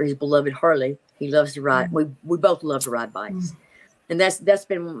to pay for his beloved Harley. He loves to ride. We both love to ride bikes, and that's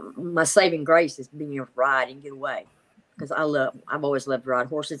been my saving grace, is being able to ride and get away, because I've always loved to ride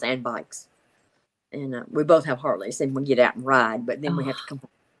horses and bikes, and we both have Harleys, and we get out and ride, but then we have to come home.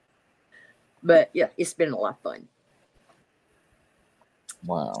 But yeah, it's been a lot of fun.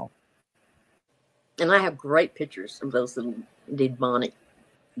 Wow. And I have great pictures of those little demonics,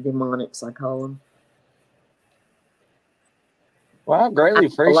 I call them. Well, I greatly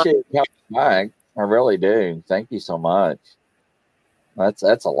appreciate you coming back. I really do. Thank you so much. That's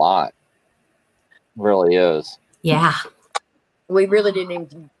a lot. It really is. Yeah. We really didn't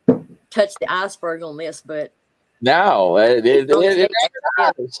even touch the iceberg on this, but no, it is.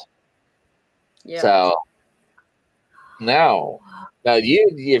 Yeah. So no. Now,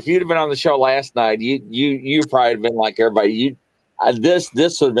 if you'd have been on the show last night, you probably have been like everybody. This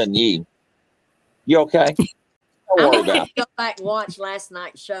would have been you. You okay? I'm going to go back and watch last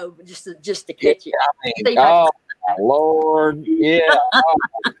night's show just to catch it. Oh, my Lord. Yeah. Oh,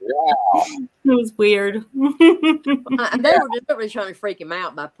 wow. It was weird. They were really trying to freak him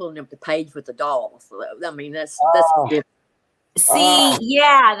out by pulling up the page with the dolls. So, I mean, that's different. See,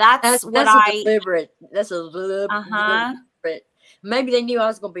 yeah, that's what I deliberate. That's a deliberate. Maybe they knew I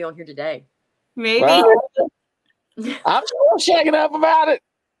was going to be on here today. Maybe. Well, I'm still shaking up about it.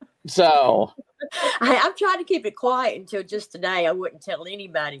 So I'm trying to keep it quiet until just today. I wouldn't tell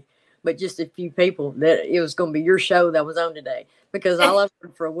anybody, but just a few people, that it was going to be your show that was on today. Because all I've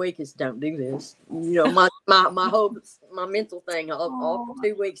heard for a week is don't do this. My whole mental thing all for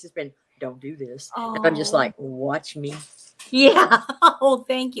 2 weeks has been don't do this. Oh. And I'm just like, watch me. Yeah. Oh,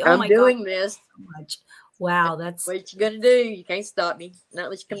 thank you. I'm doing this. So much. Wow, that's what you gonna do. You can't stop me. Not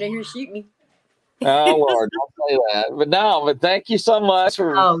unless you come down here and shoot me. Oh Lord, don't say that. But thank you so much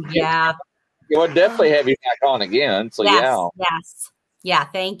for. Oh yeah. We'll definitely have you back on again. So yeah.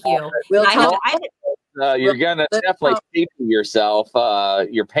 Thank you. You're gonna definitely keep yourself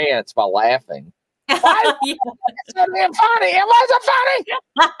your pants by laughing. It's so damn funny. It wasn't funny.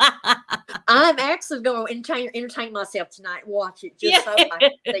 I'm actually going to entertain myself tonight. Watch it just so I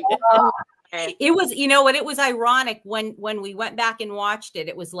can see. It was, it was ironic when we went back and watched it.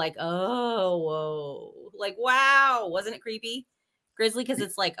 It was like, oh, whoa, like wow, wasn't it creepy, Grizzly? Because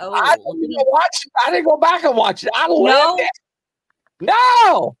it's like, oh, I didn't go back and watch it. I lived it.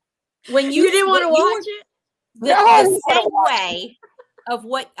 No, when you didn't want to watch it, the segue of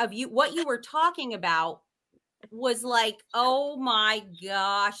what you were talking about was like, oh my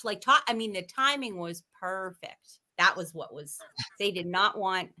gosh, like the timing was perfect. That was what was. They did not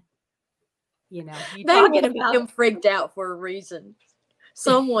want. You talking about him freaked out for a reason.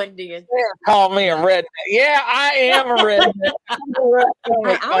 Someone did. Call me a redneck. Yeah, I am a redneck.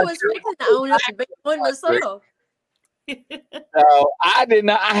 I was fixing to own up to be one myself. So I did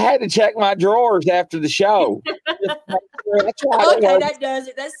not. I had to check my drawers after the show. Okay, that does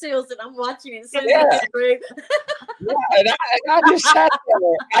it. That seals it. I'm watching it. And I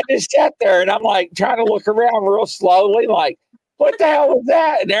just sat there. And I'm like trying to look around real slowly, like, what the hell was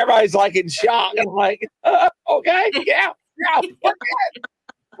that? And everybody's like in shock. I'm like, okay, yeah,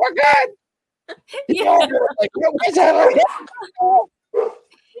 we're good. Yeah. Like, what's that?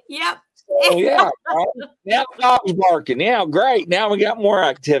 Yep. So, yeah. Right? Now the dog's barking. Yeah, great. Now we got more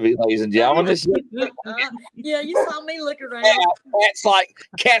activity, ladies and gentlemen. Yeah, you saw me look around.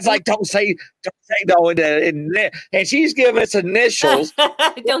 Cat's like, don't say no. And she's giving us initials.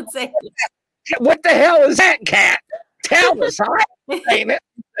 Don't say. What the hell is that, Cat? Tell us, huh? Ain't it?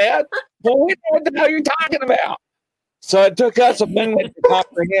 Well, we know what the hell you're talking about. So it took us a minute to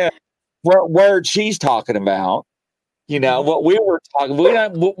comprehend what word she's talking about. What we were talking.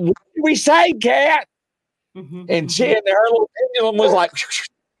 What did we say, Cat? And she and her little pendulum was like.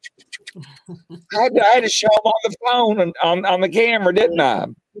 I had to show them on the phone and on the camera, didn't I?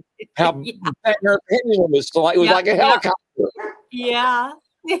 How her pendulum was like, it was like a helicopter. Yeah.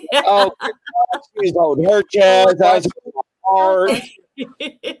 Oh, she's on her chest. I was hard.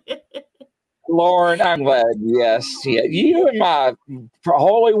 Lauren, I'm glad. Yes, yeah. You and my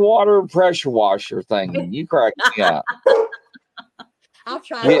holy water pressure washer thing. You cracked me up. I've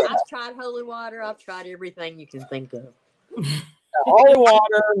tried. Yeah. I've tried holy water. I've tried everything you can think of. Holy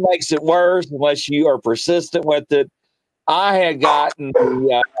water makes it worse unless you are persistent with it. I had gotten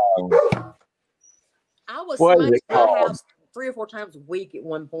the, I was what is smudging it my called? house 3 or 4 times a week at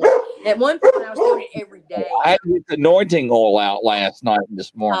one point. At one point, I was doing it every day. I had to get the anointing oil out last night and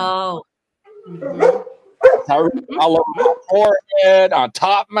this morning. Oh. Mhm. All over my forehead, on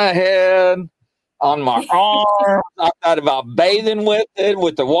top of my head, on my arm. I thought about bathing with it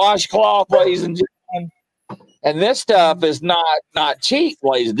with the washcloth, ladies and gentlemen. And this stuff is not cheap,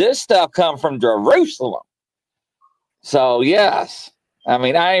 ladies. This stuff comes from Jerusalem. So yes. I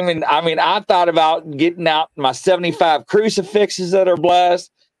thought about getting out my 75 crucifixes that are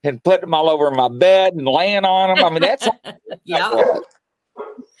blessed and putting them all over my bed and laying on them. I mean, that's Yeah.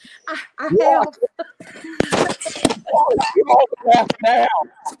 I have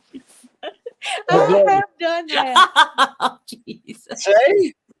done that. Oh, Jesus.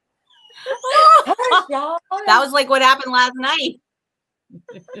 See? That was like what happened last night.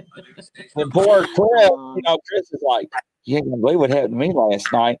 And poor Chris, Chris is like, you ain't gonna believe what happened to me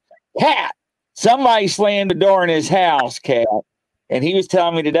last night. Cat, somebody slammed the door in his house, Cat. And he was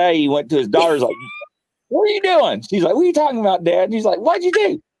telling me today, he went to his daughter's like, what are you doing? She's like, what are you talking about, Dad? And he's like, what'd you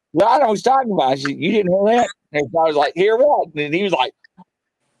do? Well, I don't know what he's talking about. She said, you didn't hear that? And his daughter's like, hear what? And he was like,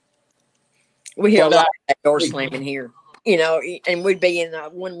 we hear a lot of that door slamming here, and we'd be in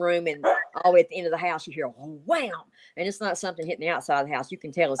one room and all the way at the end of the house, you hear a wham. And it's not something hitting the outside of the house. You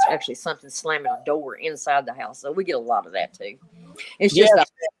can tell it's actually something slamming a door inside the house. So we get a lot of that too. It's just,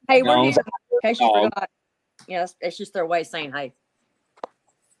 hey, we're here. In case you forgot. It's just their way of saying, hey.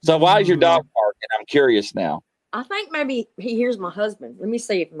 So why is your dog barking? I'm curious now. I think maybe he hears my husband. Let me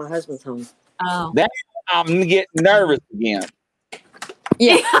see if my husband's home. Oh. I'm getting nervous again.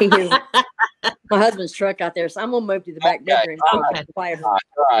 Yeah, he hears my husband's truck out there. So I'm going to move to the back bedroom. Okay. All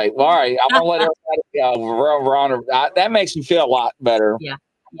right. I'm going to let everybody go. That makes me feel a lot better. Yeah.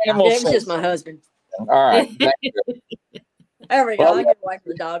 It's just my husband. All right. Thank you. There we go. I'll get away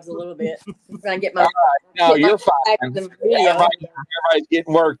from the dogs a little bit. I get my. No, you're fine. Video. Everybody's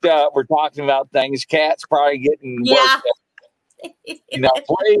getting worked up. We're talking about things. Cat's probably getting worked up.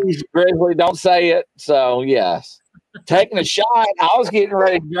 Please, Grizzly, don't say it. So, yes. Taking a shot. I was getting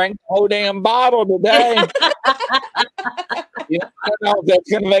ready to drink the whole damn bottle today. I don't know if that's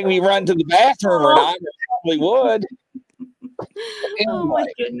going to make me run to the bathroom or not. It probably would. Anyway. Oh, my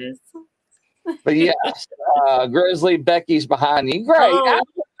goodness. But yes, Grizzly, Becky's behind you. Great. Oh.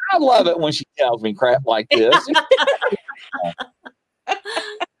 I love it when she tells me crap like this.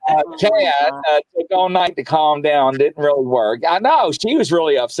 Kat took all night to calm down. Didn't really work. I know she was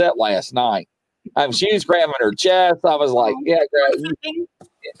really upset last night. She was grabbing her chest. I was like,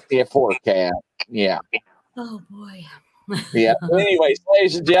 yeah, poor Kat. Yeah. Oh boy. Yeah. Anyways,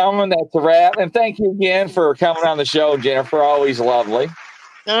 ladies and gentlemen, that's a wrap. And thank you again for coming on the show, Jennifer. Always lovely.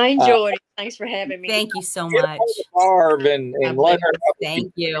 I enjoyed it. Thanks for having me. Thank you so much. Barb and let her know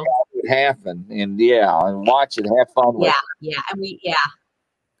Thank you. what happened and watch it, have fun with it.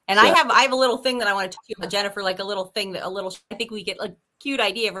 And I have a little thing that I want to talk to you about, Jennifer, like a little thing I think we get a cute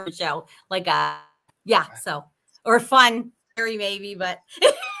idea for a show. Like or fun, very maybe, but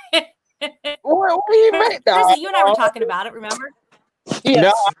what do you mean? Grizzly, you and I were talking about it, remember? Yes. No,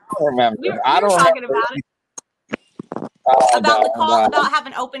 I don't remember. We were talking about it. About the call, about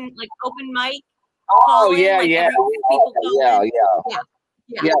having open mic. Oh, yeah. Yeah,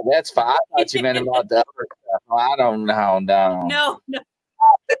 that's fine. I thought you meant about the other stuff. I don't know. No.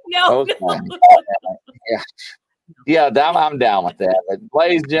 Okay. Yeah, I'm down with that. But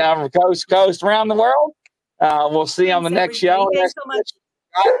ladies and gentlemen, from coast to coast around the world, we'll see you on the next show. Thanks so much.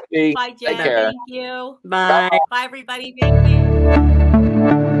 Bye, Jen. Thank you. Bye. Bye, everybody. Thank you.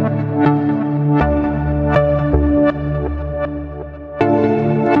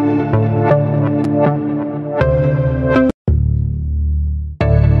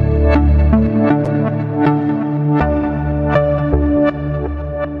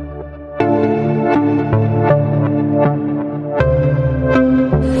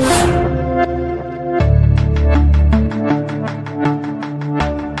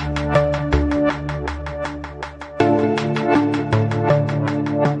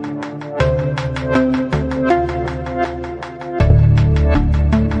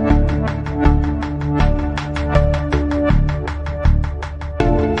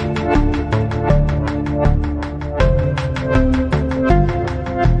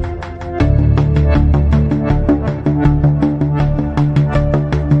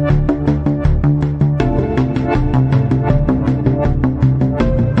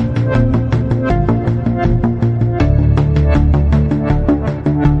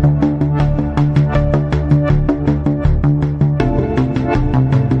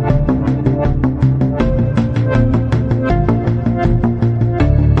 Bye.